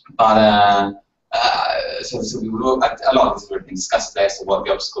 So a lot of this has already been discussed today. So what are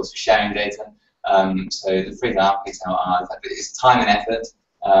the obstacles for sharing data? So the three that I'll pick out are that it's time and effort.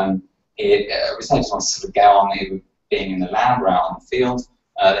 Researchers want to sort of get on with being in the lab or out on the field.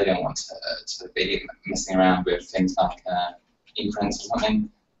 They don't want to be messing around with things like e-prints or something.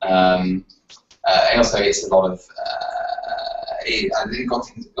 Also, it's a lot of you've got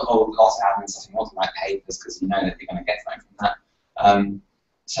lots of admin stuff. You want to write papers because you know that you're going to get something from that.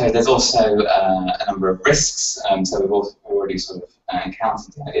 So there's also a number of risks. So we've already sort of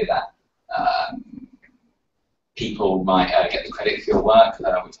encountered the idea that people might get the credit for your work,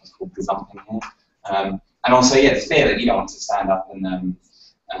 which is called gazumping here. And also, yeah, the fear that you don't want to stand up and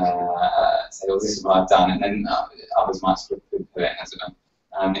say, "Well, this is what I've done," and then others might sort of poo-poo it as it were.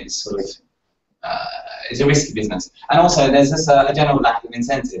 It's sort of it's a risky business. And also, there's this a general lack of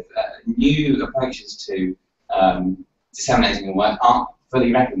incentive. New approaches to disseminating the work aren't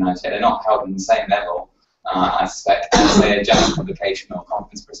fully recognised yet. They're not held on the same level, I suspect, as say a journal publication or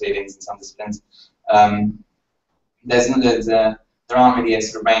conference proceedings in some disciplines. There aren't really a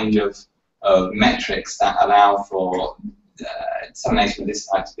sort of range of metrics that allow for dissemination of this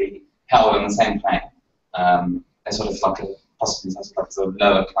type to be held on the same plane. There's sort of like possibly like a sort of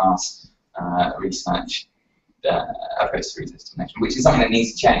lower class research approach to research dissemination, which is something that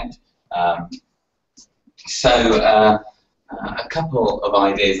needs to change. A couple of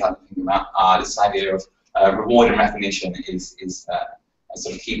ideas I'm thinking about are this idea of reward and recognition is a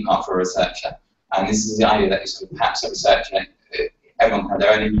sort of key part for a researcher. And this is the idea that perhaps a researcher, everyone can have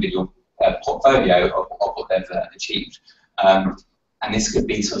their own individual portfolio of what they've achieved. And this could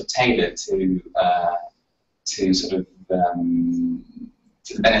be sort of tailored to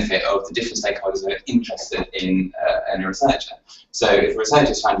to the benefit of the different stakeholders who are interested in a researcher. So if a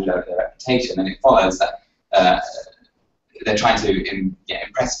researcher is trying to develop their reputation, then it follows that they're trying to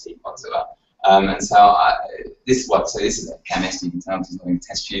impress people, as it were. And so this is a chemist, you can tell he's going to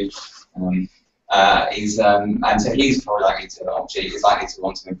test tube. And so he's probably likely to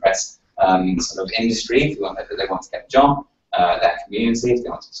want to impress sort of industry if they want to get a job, their community if they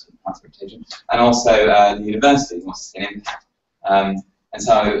want to sort of pass a reputation, and also the university if they want to see an impact. And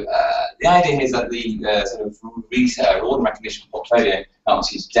so the idea is that the sort of research reward and recognition portfolio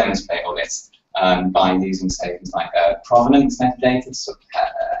helps you to demonstrate all this by using, say, things like provenance metadata to sort of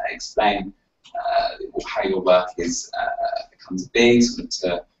explain how your work comes to be, sort of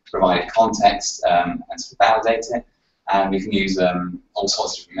to provide context and sort of validate it. And we can use all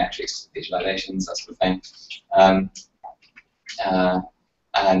sorts of different metrics, visualizations, that sort of thing.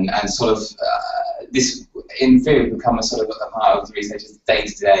 And sort of this, in theory, will become a sort of a part of the researcher's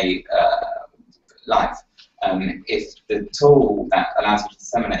day-to-day life. If the tool that allows you to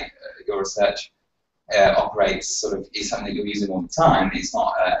disseminate your research operates sort of is something that you're using all the time, it's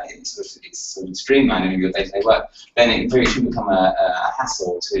not it's sort of streamlining your day-to-day work, then it very should become a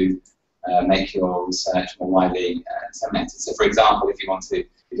hassle to make your research more widely disseminated. So, for example, if you're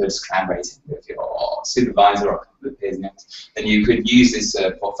just collaborating with your supervisor or a couple of peers in the office, then you could use this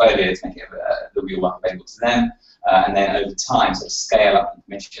portfolio to make it your work available to them, and then over time sort of scale up the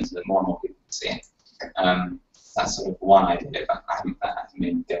permission so that more and more people can see it. That's sort of one idea, but that hasn't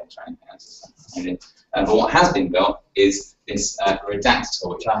been built or anything else. But what has been built is this redact tool,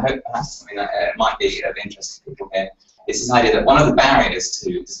 which I hope perhaps something that might be of interest to people here. It's this idea that one of the barriers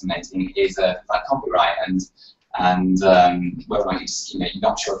to disseminating is like copyright and whether or not you're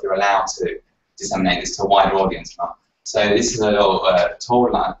not sure if you're allowed to disseminate this to a wider audience or not. So this is a little tool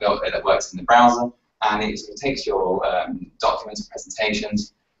that I've built that works in the browser, and it sort of takes your documents,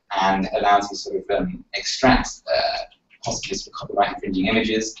 presentations, and allows you to sort of extract possibly sort of copyright infringing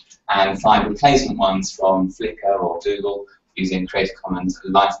images and find replacement ones from Flickr or Google using Creative Commons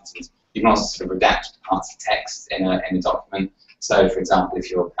licenses. You can also sort of redact parts of text in a document. So, for example, if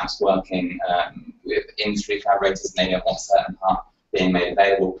you're perhaps working with industry collaborators and they don't want a certain part being made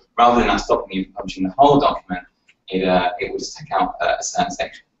available, rather than that stopping you from publishing the whole document, it will just take out a certain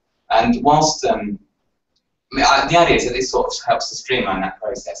section. And whilst the idea is that this sort of helps to streamline that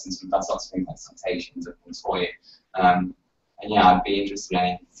process and sort of does lots of things like citations and things for you. And yeah, I'd be interested in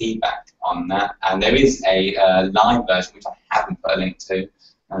any feedback on that. And there is a live version which I haven't put a link to,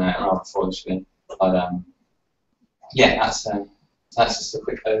 rather foolishly. But yeah, that's just a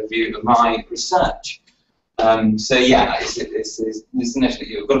quick overview of my research. So yeah, it's initially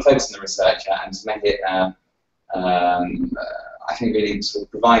you've got to focus on the research and to make it, I think, really sort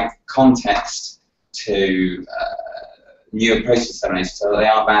of provide context to new approaches to dissemination, so that they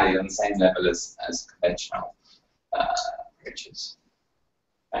are valued on the same level as conventional approaches.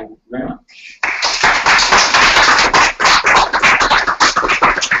 Thank you very much.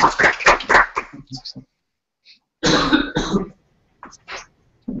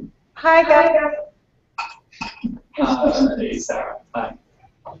 Hi, guys. Hey, Sarah. Hi.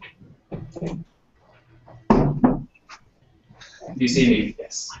 Do you see me?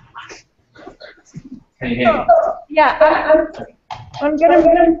 Yes. Can you hear me? Yeah, I'm going to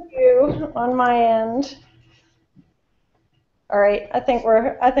mute you on my end. All right, I think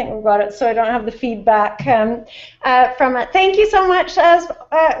we've got it, so I don't have the feedback from it. Thank you so much. As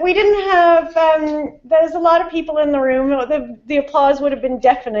we didn't have, there's a lot of people in the room. The applause would have been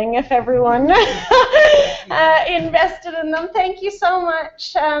deafening if everyone invested in them. Thank you so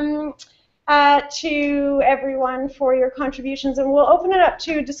much to everyone for your contributions, and we'll open it up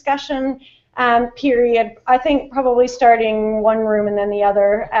to discussion period. I think probably starting one room and then the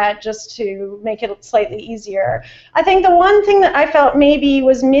other, just to make it slightly easier. I think the one thing that I felt maybe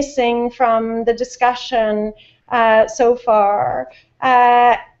was missing from the discussion so far,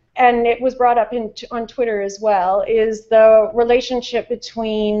 and it was brought up on Twitter as well, is the relationship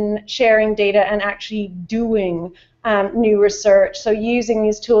between sharing data and actually doing new research. So using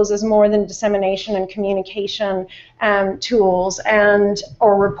these tools as more than dissemination and communication tools,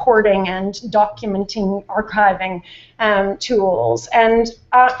 or reporting and documenting, archiving tools. And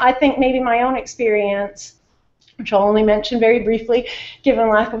I think maybe my own experience, which I'll only mention very briefly given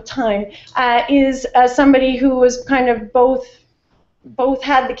lack of time, is as somebody who was kind of both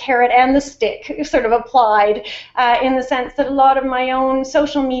had the carrot and the stick sort of applied, in the sense that a lot of my own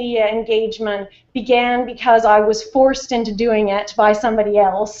social media engagement began because I was forced into doing it by somebody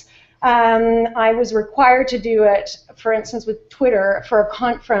else, I was required to do it, for instance, with Twitter for a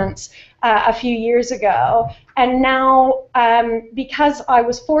conference a few years ago. And now, because I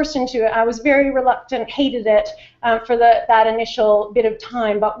was forced into it, I was very reluctant, hated it for that initial bit of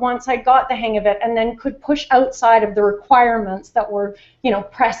time. But once I got the hang of it and then could push outside of the requirements that were,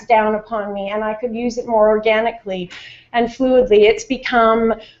 pressed down upon me, and I could use it more organically and fluidly, it's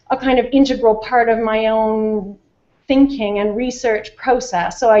become a kind of integral part of my own thinking and research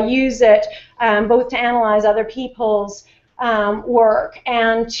process. So I use it both to analyze other people's work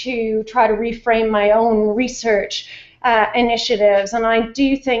and to try to reframe my own research initiatives. And I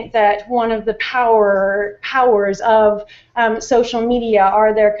do think that one of the powers of social media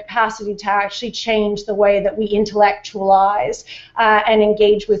are their capacity to actually change the way that we intellectualize and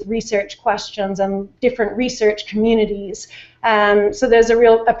engage with research questions and different research communities. So there's a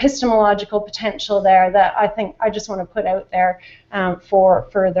real epistemological potential there that I think I just want to put out there for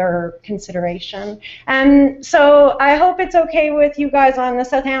further consideration. And so I hope it's okay with you guys on the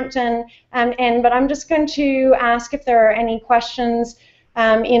Southampton end, but I'm just going to ask if there are any questions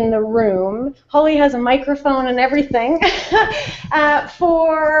in the room. Holly has a microphone and everything.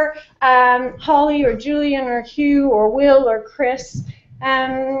 For Holly or Julian or Hugh or Will or Chris.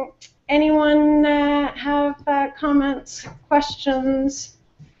 Anyone have comments, questions,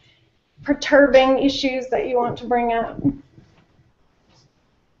 perturbing issues that you want to bring up?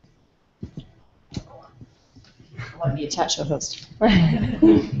 I want to be a chat show host.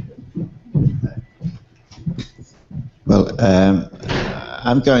 Well,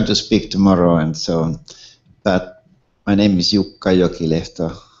 I'm going to speak tomorrow and so on, but my name is Jukka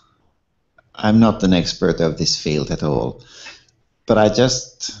Jokilehto. I'm not an expert of this field at all, but I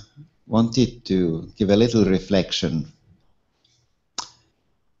just wanted to give a little reflection.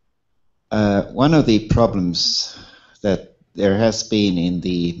 One of the problems that there has been in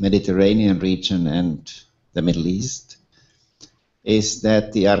the Mediterranean region and the Middle East is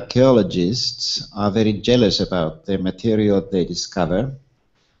that the archaeologists are very jealous about the material they discover,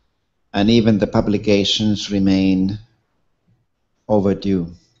 and even the publications remain overdue.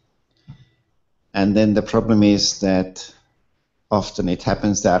 And then the problem is that often it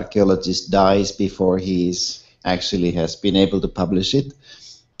happens the archaeologist dies before he actually has been able to publish it,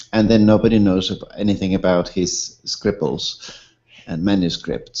 and then nobody knows anything about his scribbles and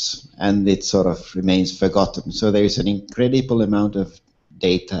manuscripts, and it sort of remains forgotten. So there is an incredible amount of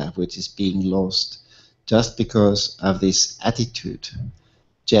data which is being lost just because of this attitude,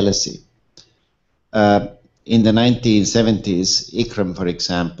 jealousy. In the 1970s, ICRAM, for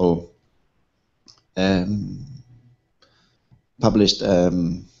example, published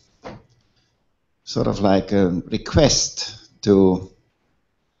sort of like a request to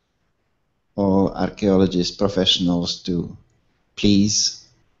all archaeologist professionals to please,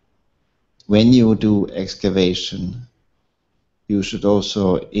 when you do excavation, you should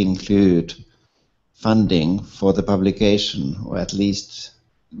also include funding for the publication, or at least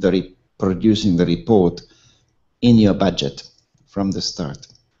producing the report in your budget from the start.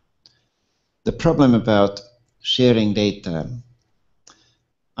 The problem about sharing data,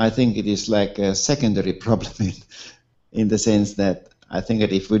 I think it is like a secondary problem in the sense that I think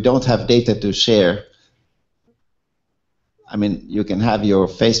that if we don't have data to share, I mean, you can have your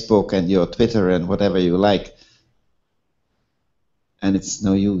Facebook and your Twitter and whatever you like, and it's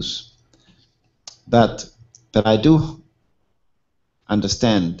no use. But I do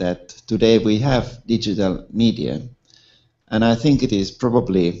understand that today we have digital media, and I think it is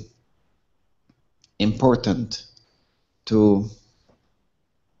probably important to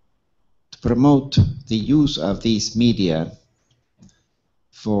promote the use of these media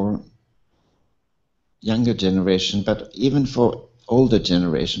for younger generation, but even for older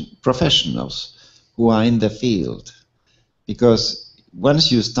generation, professionals who are in the field. Because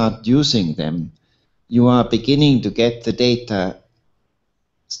once you start using them, you are beginning to get the data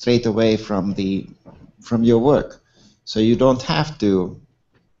straight away from your work. So you don't have to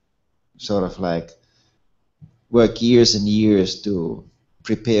sort of like work years and years to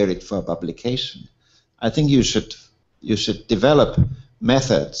prepare it for publication. I think you should develop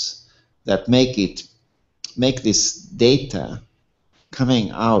methods that make this data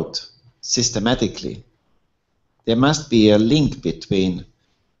coming out systematically. There must be a link between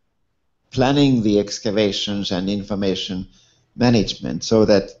planning the excavations and information management so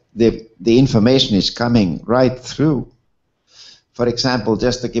that the information is coming right through. For example,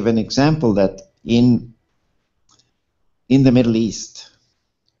 just to give an example, that in the Middle East,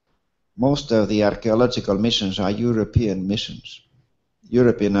 most of the archaeological missions are European missions,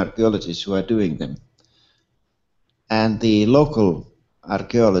 European archaeologists who are doing them. And the local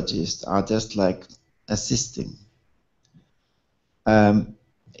archaeologists are just like assisting. In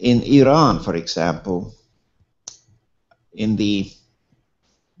Iran, for example, until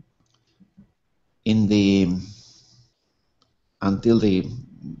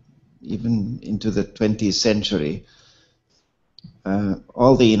even into the 20th century,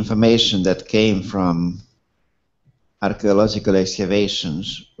 all the information that came from archaeological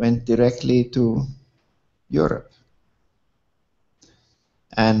excavations went directly to Europe.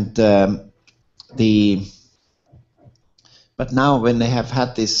 And but now when they have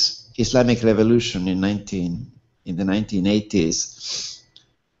had this Islamic revolution in the 1980s,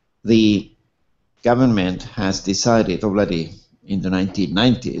 the government has decided already in the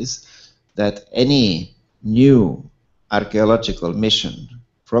 1990s that any new archaeological mission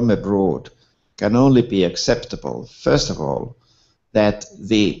from abroad can only be acceptable, first of all, that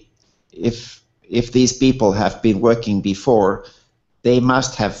if these people have been working before, they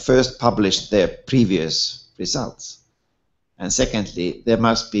must have first published their previous results. And secondly, there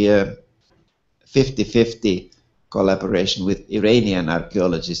must be a 50-50 collaboration with Iranian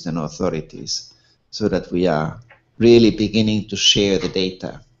archaeologists and authorities, so that we are really beginning to share the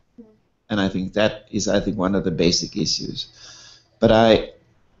data. And I think that is, one of the basic issues. But I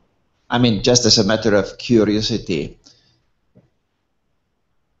mean, just as a matter of curiosity,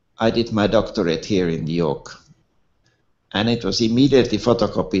 I did my doctorate here in New York, and it was immediately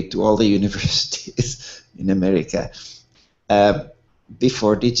photocopied to all the universities in America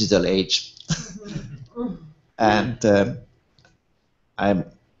before digital age. And I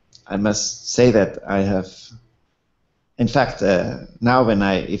must say that I have, in fact, now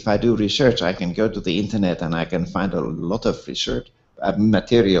if I do research, I can go to the internet and I can find a lot of research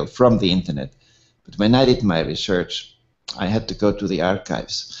material from the internet. But when I did my research, I had to go to the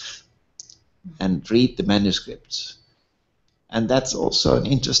archives and read the manuscripts. And that's also an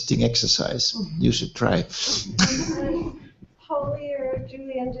interesting exercise. You should try. Polly or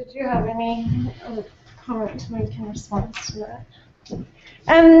Julian, did you have any comment to make in response to that?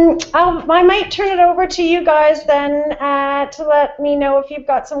 I might turn it over to you guys then to let me know if you've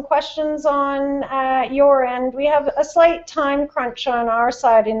got some questions on your end. We have a slight time crunch on our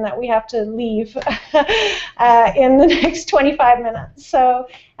side in that we have to leave in the next 25 minutes. So,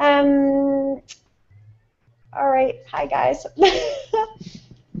 all right. Hi, guys.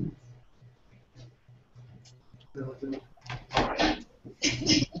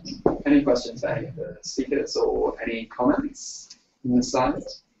 Any questions for any of the speakers or any comments in the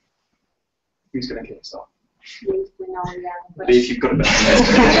slides? Who's going to kick us off? If you've got a question.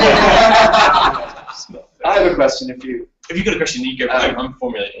 I have a question. If you've got a question, you go. I'm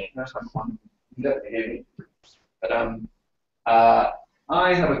formulating it. No, I'm fine. You don't hear me. But I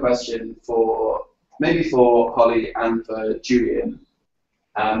have a question maybe for Holly and for Julian.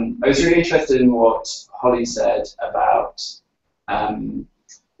 I was really interested in what Holly said about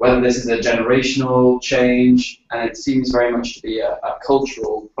whether this is a generational change, and it seems very much to be a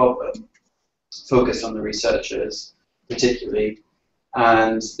cultural problem focused on the researchers particularly,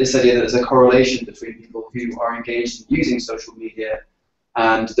 and this idea that there's a correlation between people who are engaged in using social media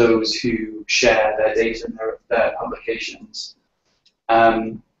and those who share their data and their publications.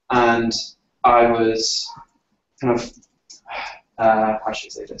 And I was kind of, how should I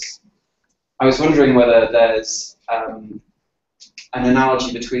say this? I was wondering whether there's an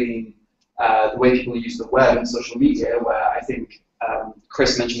analogy between the way people use the web and social media, where I think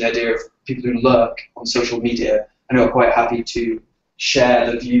Chris mentioned the idea of people who lurk on social media and who are quite happy to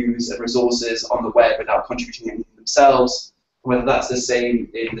share the views and resources on the web without contributing anything themselves, whether that's the same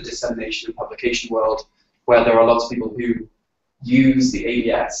in the dissemination and publication world, where there are lots of people who use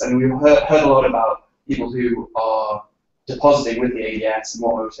the ADS. And we've heard a lot about people who are depositing with the ADS and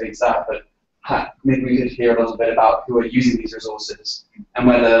what motivates that, but maybe we could hear a little bit about who are using these resources, and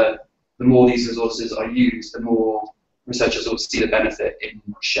whether the more these resources are used, the more researchers will see the benefit in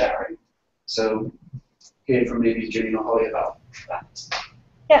sharing. So hear from maybe Julian or Holly about that.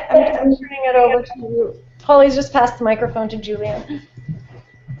 Yeah, I'm turning it over to you. Holly's just passed the microphone to Julian.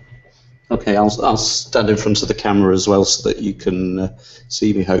 Okay, I'll stand in front of the camera as well so that you can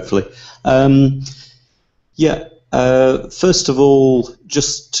see me, hopefully. First of all,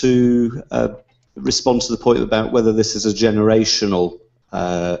 just to respond to the point about whether this is a generational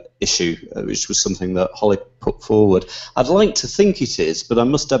issue, which was something that Holly put forward. I'd like to think it is, but I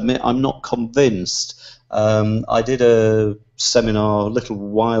must admit I'm not convinced. I did a seminar a little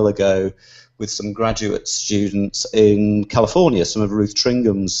while ago with some graduate students in California, some of Ruth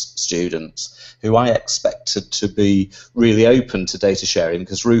Tringham's students, who I expected to be really open to data sharing,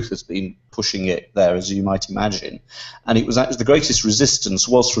 because Ruth has been pushing it there, as you might imagine. And it was actually the greatest resistance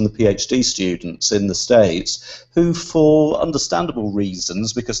was from the PhD students in the States, who, for understandable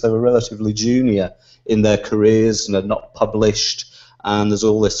reasons, because they were relatively junior in their careers and had not published, and there's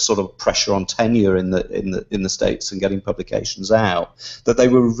all this sort of pressure on tenure in the States and getting publications out, that they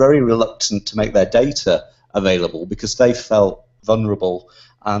were very reluctant to make their data available because they felt vulnerable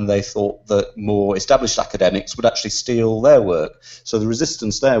and they thought that more established academics would actually steal their work. So the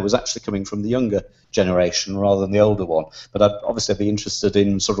resistance there was actually coming from the younger generation rather than the older one. But I'd obviously be interested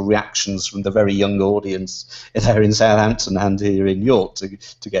in sort of reactions from the very young audience there in Southampton and here in York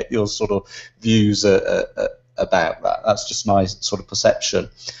to get your sort of views about that. That's just my sort of perception.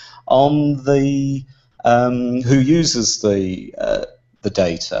 On the who uses the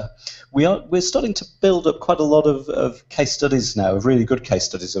data, we're starting to build up quite a lot of case studies now, of really good case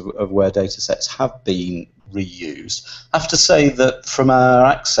studies of where data sets have been reused. I have to say that from our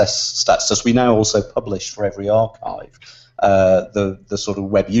access status, we now also publish for every archive the sort of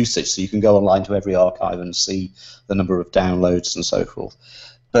web usage, so you can go online to every archive and see the number of downloads and so forth.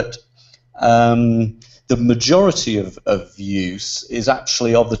 But the majority of use is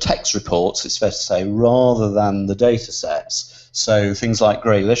actually of the text reports, it's fair to say, rather than the data sets. So things like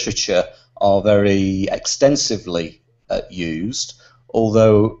grey literature are very extensively used,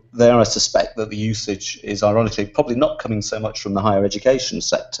 although there I suspect that the usage is ironically probably not coming so much from the higher education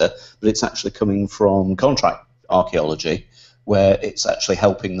sector, but it's actually coming from contract archaeology, where it's actually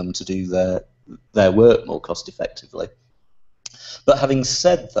helping them to do their work more cost effectively. But having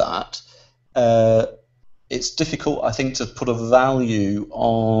said that, it's difficult, I think, to put a value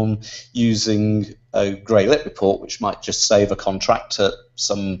on using a grey lit report, which might just save a contractor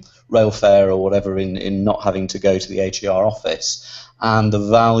some rail fare or whatever in not having to go to the HER office, and the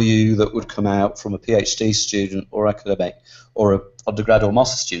value that would come out from a PhD student or academic or a undergrad or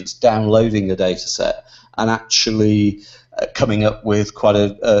master students downloading a data set and actually coming up with quite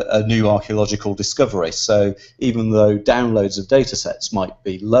a new archaeological discovery. So even though downloads of data sets might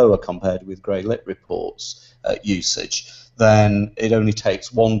be lower compared with grey lit reports usage, then it only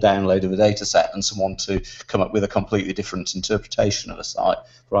takes one download of a data set and someone to come up with a completely different interpretation of a site.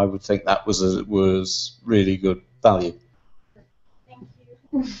 But I would think that was really good value. Thank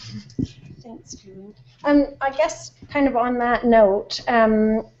you. Thanks, Julian. I guess kind of on that note,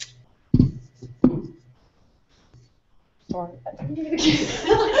 I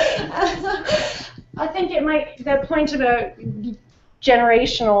think it might, the point about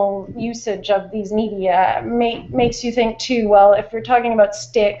generational usage of these media makes you think too, well, if you're talking about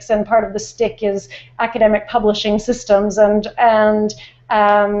sticks, and part of the stick is academic publishing systems and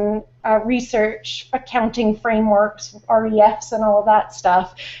research accounting frameworks, REFs and all of that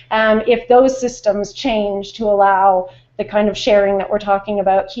stuff, if those systems change to allow the kind of sharing that we're talking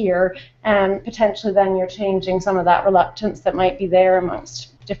about here, potentially then you're changing some of that reluctance that might be there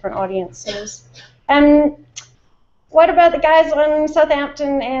amongst different audiences. What about the guys on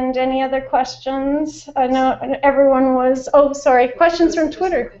Southampton, and any other questions? I know everyone was, oh, sorry, questions from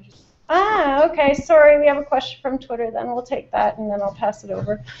Twitter. Ah, okay, sorry, we have a question from Twitter, then we'll take that and then I'll pass it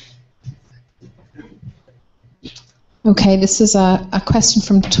over. Okay, this is a question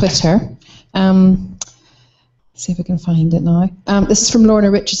from Twitter. See if I can find it now. This is from Lorna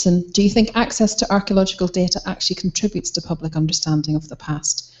Richardson. Do you think access to archaeological data actually contributes to public understanding of the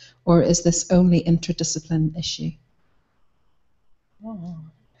past, or is this only interdiscipline issue? Oh.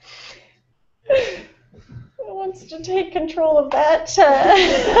 Who wants to take control of that?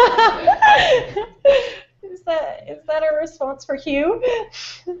 Is that a response for Hugh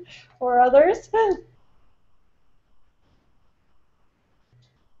or others?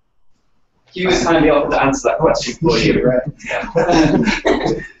 Hugh is kindly offered to answer that question for you. Right.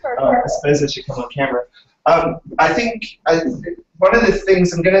 I suppose I should come on camera. I think one of the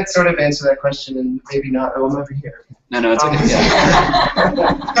things, I'm going to sort of answer that question and maybe not. Oh, I'm over here. No, it's okay.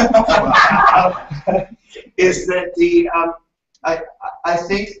 Is that I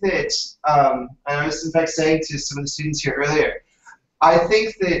think that, and I was in fact saying to some of the students here earlier, I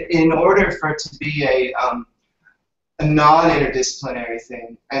think that in order for it to be a non-interdisciplinary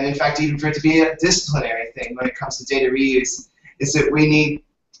thing, and in fact even for it to be a disciplinary thing when it comes to data reuse, is that we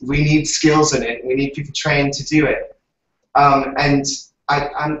need skills in it. We need people trained to do it. And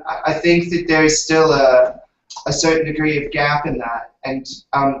I think that there is still a certain degree of gap in that. And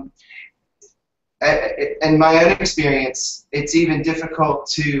in my own experience, it's even difficult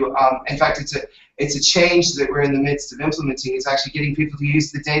to. In fact, it's a change that we're in the midst of implementing, is actually getting people to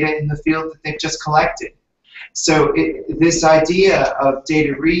use the data in the field that they've just collected. So this idea of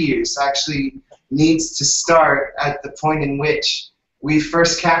data reuse actually needs to start at the point in which we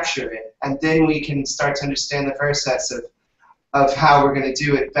first capture it, and then we can start to understand the process of how we're going to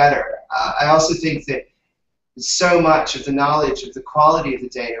do it better. I also think that so much of the knowledge of the quality of the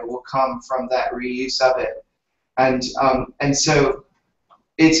data will come from that reuse of it, and so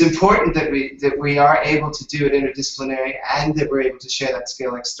it's important that we are able to do it interdisciplinary and that we're able to share that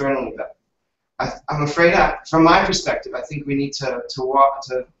skill externally. But I'm afraid, from my perspective, I think we need to walk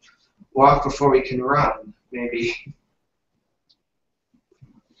before we can run, maybe.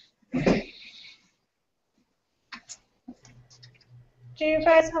 Do you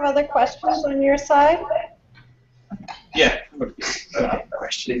guys have other questions on your side? Yeah.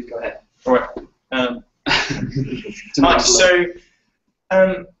 Question. Go ahead. All right. Hi. So,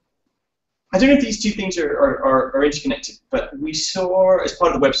 I don't know if these two things are interconnected, but we saw, as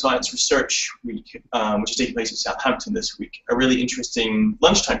part of the Web Science Research Week, which is taking place in Southampton this week, a really interesting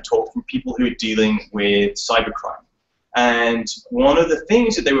lunchtime talk from people who are dealing with cybercrime. And one of the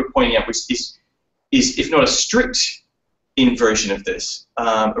things that they were pointing out is if not a strict inversion of this,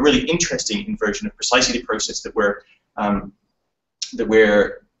 a really interesting inversion of precisely the process that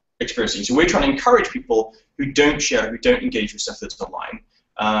we're experiencing. So we're trying to encourage people who don't share, who don't engage with stuff that's online,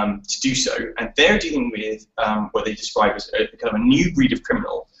 to do so, and they're dealing with what they describe as a kind of a new breed of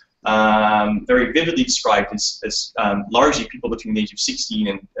criminal, very vividly described as largely people between the age of 16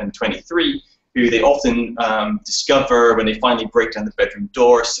 and 23, who they often discover when they finally break down the bedroom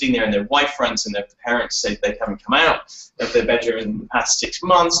door, sitting there, and their wife friends and their parents say they haven't come out of their bedroom in the past 6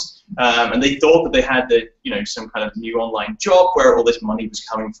 months, and they thought that they had some kind of new online job where all this money was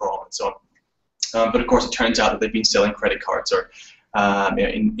coming from, and so on. But of course, it turns out that they've been selling credit cards or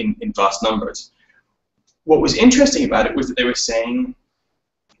in vast numbers. What was interesting about it was that they were saying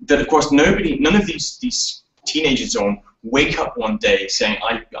that, of course, none of these teenagers wake up one day saying,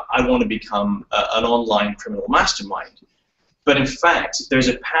 I want to become an online criminal mastermind. But in fact, there's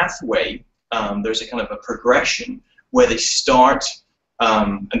a pathway, there's a kind of a progression where they start,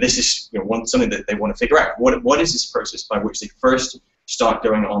 and this is something that they want to figure out. What is this process by which they first start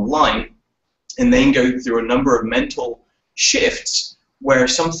going online and then go through a number of mental shifts where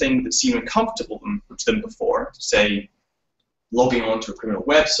something that seemed uncomfortable to them before, say logging onto a criminal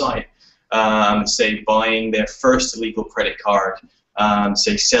website, say buying their first illegal credit card,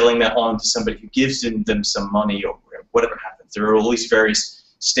 say selling that on to somebody who gives them some money, or whatever happens. There are all these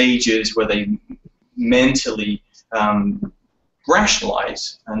various stages where they mentally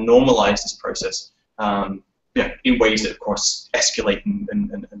rationalize and normalize this process in ways that, of course, escalate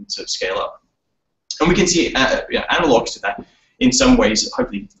and sort of scale up. And we can see analogs to that in some ways,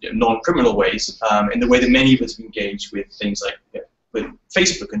 hopefully non-criminal ways, in the way that many of us have engaged with things like with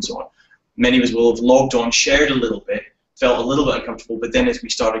Facebook and so on. Many of us will have logged on, shared a little bit, felt a little bit uncomfortable, but then as we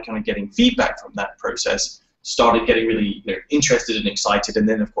started kind of getting feedback from that process, started getting really interested and excited, and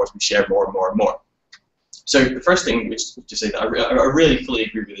then of course we share more and more and more. So the first thing, which is to say that I really fully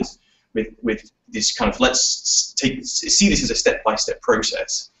agree with this, with this kind of let's see this as a step-by-step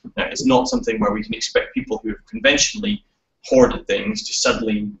process. It's not something where we can expect people who have conventionally hoarded things to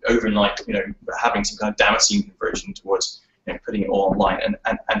suddenly overnight, having some kind of Damascene conversion towards putting it all online, and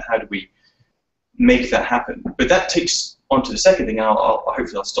how do we make that happen? But that takes on to the second thing, and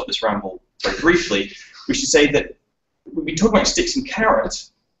hopefully I'll stop this ramble very briefly, which is to say that when we talk about sticks and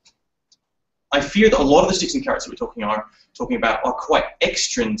carrots, I fear that a lot of the sticks and carrots that we're talking about are quite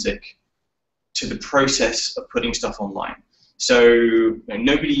extrinsic to the process of putting stuff online. So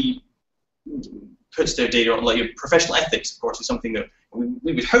nobody puts their data on, like professional ethics, of course, is something that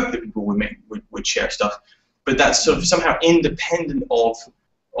we would hope that people would share stuff, but that's sort of somehow independent of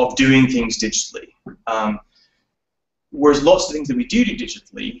doing things digitally. Whereas lots of things that we do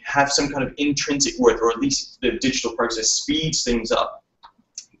digitally have some kind of intrinsic worth, or at least the digital process speeds things up,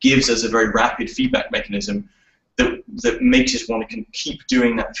 gives us a very rapid feedback mechanism that makes us want to keep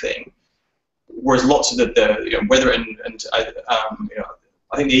doing that thing. Whereas lots of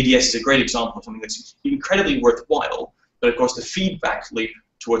I think the ADS is a great example of something that's incredibly worthwhile, but of course the feedback loop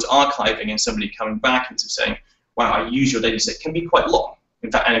towards archiving and somebody coming back into saying, wow, I use your data set, can be quite long.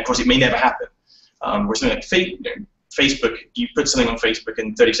 In fact, and of course it may never happen. Whereas something like Facebook, you put something on Facebook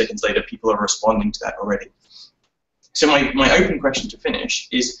and 30 seconds later people are responding to that already. So my open question to finish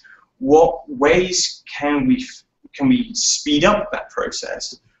is, what ways can we speed up that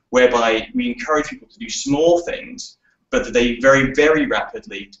process whereby we encourage people to do small things, but that they very, very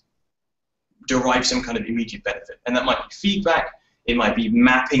rapidly derive some kind of immediate benefit? And that might be feedback, It might be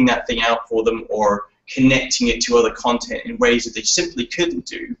mapping that thing out for them or connecting it to other content in ways that they simply couldn't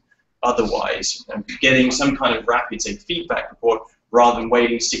do otherwise. Getting some kind of rapid, say, feedback report rather than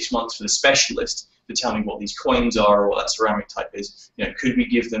waiting 6 months for the specialist to tell me what these coins are or what that ceramic type is. Could we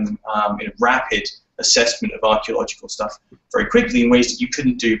give them rapid assessment of archaeological stuff very quickly in ways that you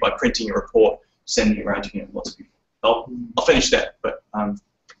couldn't do by printing a report, sending it around to lots of people? I'll finish there, but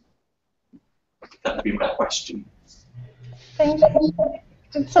that would be my question. Thank you.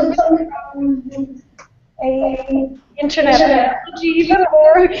 Did somebody a internet archaeology even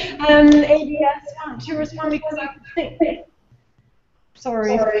or ADS want to respond? Because I think.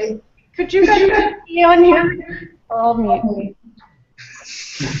 Sorry. Could you guys be on here? I'll mute.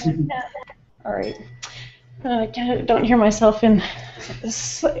 All right. I don't hear myself in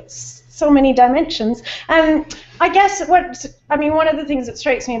so many dimensions. I guess one of the things that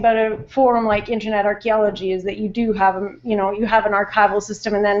strikes me about a forum like Internet Archaeology is that you do have, you have an archival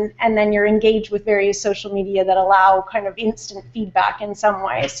system, and then you're engaged with various social media that allow kind of instant feedback in some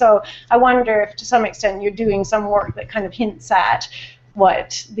way. So I wonder if, to some extent, you're doing some work that kind of hints at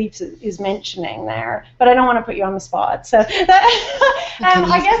what Leaf is mentioning there, but I don't want to put you on the spot. So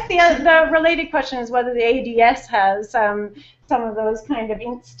I guess the related question is whether the ADS has some of those kind of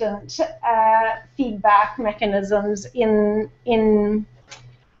instant feedback mechanisms in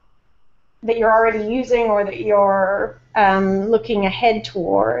that you're already using or that you're looking ahead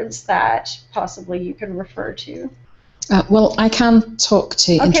towards that possibly you can refer to. Well, I can talk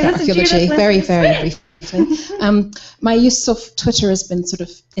to Internet Archaeology very, very briefly. My use of Twitter has been sort of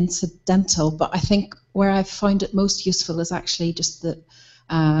incidental, but I think where I've found it most useful is actually just the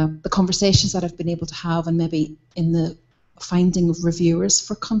conversations that I've been able to have, and maybe in the finding of reviewers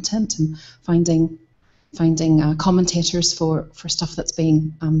for content and finding commentators for stuff that's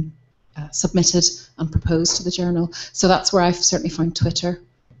being submitted and proposed to the journal. So that's where I've certainly found Twitter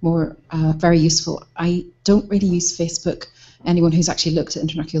more very useful. I don't really use Facebook. Anyone who's actually looked at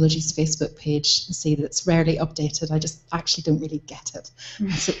Internet Archaeology's Facebook page will see that it's rarely updated. I just actually don't really get it.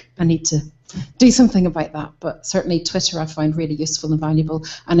 So I need to do something about that. But certainly Twitter I find really useful and valuable,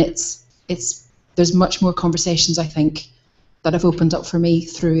 and there's much more conversations I think that have opened up for me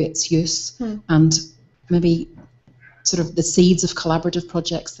through its use, and maybe sort of the seeds of collaborative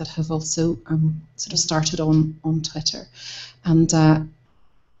projects that have also sort of started on Twitter, and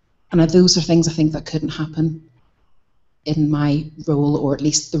those are things I think that couldn't happen in my role, or at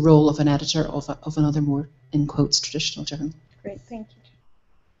least the role of an editor of another more, in quotes, traditional journal. Great, thank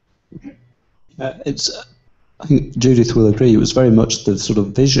you. I think Judith will agree, it was very much the sort of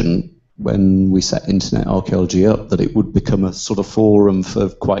vision when we set Internet Archaeology up that it would become a sort of forum for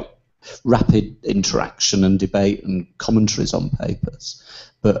quite rapid interaction and debate and commentaries on papers.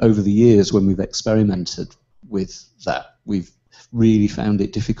 But over the years when we've experimented with that, we've really found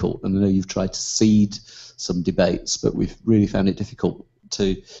it difficult, and I know you've tried to seed some debates, but we've really found it difficult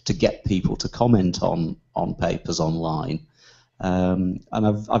to get people to comment on papers online. And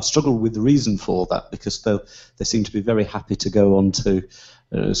I've struggled with the reason for that, because they seem to be very happy to go on to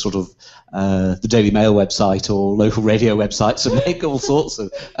sort of the Daily Mail website or local radio websites and make all sorts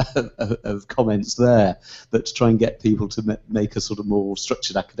of comments there, but to try and get people to make a sort of more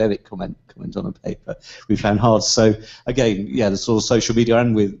structured academic comment on a paper, we found hard. So again, yeah, the sort of social media,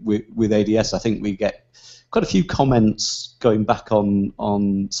 and with ADS, I think we get quite a few comments going back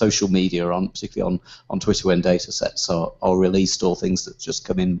on social media, particularly on Twitter when data sets are released, or things that just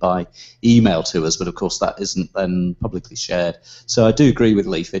come in by email to us, but of course that isn't then publicly shared. So I do agree with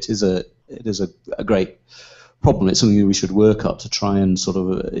Leif, it is a great problem. It's something that we should work on to try and sort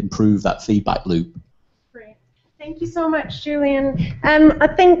of improve that feedback loop. Thank you so much, Julian. I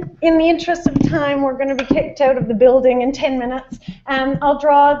think in the interest of time, we're going to be kicked out of the building in 10 minutes. I'll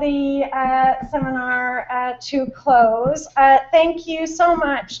draw the seminar to close. Thank you so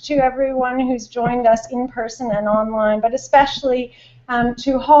much to everyone who's joined us in person and online, but especially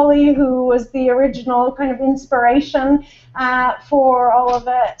to Holly, who was the original kind of inspiration for all of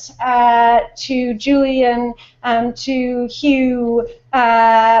it, to Julian, to Hugh,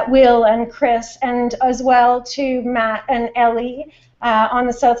 Will and Chris, and as well to Matt and Ellie on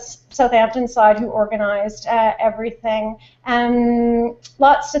the Southampton side, who organized everything.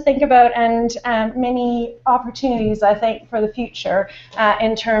 Lots to think about, and many opportunities, I think, for the future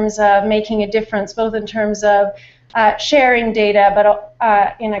in terms of making a difference, both in terms of sharing data,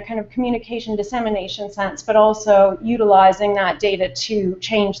 but in a kind of communication dissemination sense, but also utilizing that data to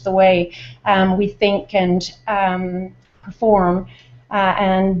change the way we think and perform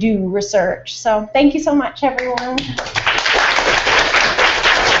and do research. So thank you so much, everyone.